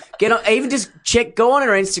daddy. Get on, even just go on her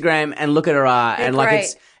Instagram and look at her art, and like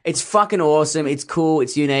great. it's fucking awesome. It's cool.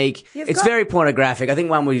 It's unique. It's very pornographic. I think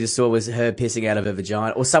one we just saw was her pissing out of her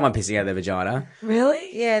vagina, or someone pissing out of their vagina.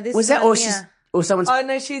 Really? Yeah, this Was that, one, or she's, yeah. or someone's? Oh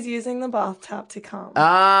no, she's using the bath tap to come.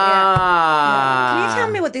 Ah. Can you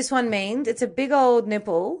tell me what this one means? It's a big old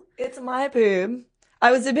nipple. It's my boob.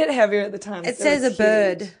 I was a bit heavier at the time. It so says a it's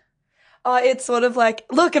bird. huge. Oh, it's sort of like,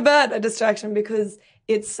 look, a bird, a distraction, because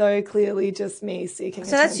it's so clearly just me seeking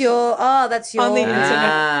So that's attention your. that's your. on the internet.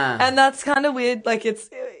 Ah. And that's kind of weird. Like, it's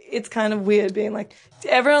kind of weird being like,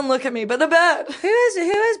 everyone look at me, but the bird. Who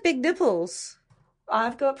has big nipples?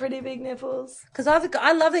 I've got pretty big nipples. Because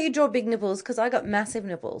I love that you draw big nipples because I got massive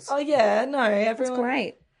nipples. Oh yeah, no, everyone.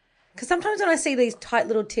 Great. Because sometimes when I see these tight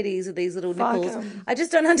little titties with these little Fuck nipples, 'em. I just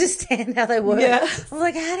don't understand how they work. Yeah. I'm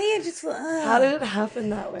like, how do you just? How did it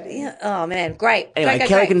happen that way? Yeah. Oh man, great. Anyway, great,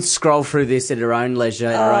 Kelly great. can scroll through this at her own leisure,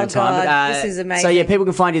 at her own time. God, this is amazing. So yeah, people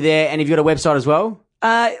can find you there, and if you've got a website as well,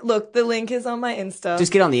 Look, the link is on my Insta.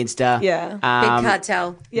 just get on the Insta. Yeah. Big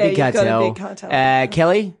cartel. yeah, Big you've cartel. got a big cartel.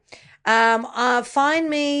 Kelly. Find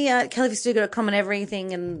me at kellyvistuga.com and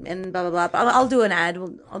everything and blah, blah, blah. But I'll do an ad.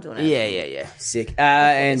 I'll do an ad. Yeah. Sick.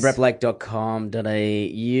 And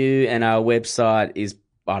brettblake.com.au, and our website is,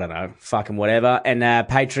 I don't know, fucking whatever. And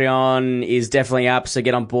Patreon is definitely up, so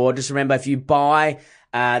get on board. Just remember, if you buy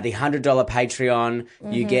the $100 Patreon,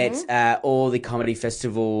 you get all the comedy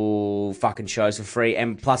festival fucking shows for free.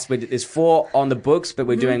 And plus, there's 4 on the books, but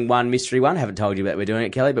we're doing one mystery one. Haven't told you that we're doing it,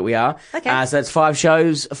 Kelly, but we are. Okay. So that's 5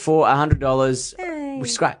 shows for $100,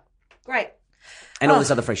 which is great. Great. And all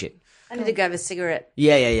this other free shit. I need to go have a cigarette.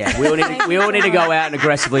 Yeah. We all need to go out and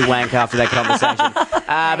aggressively wank after that conversation.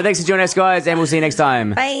 But thanks for joining us, guys, and we'll see you next time.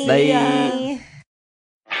 Bye. Bye.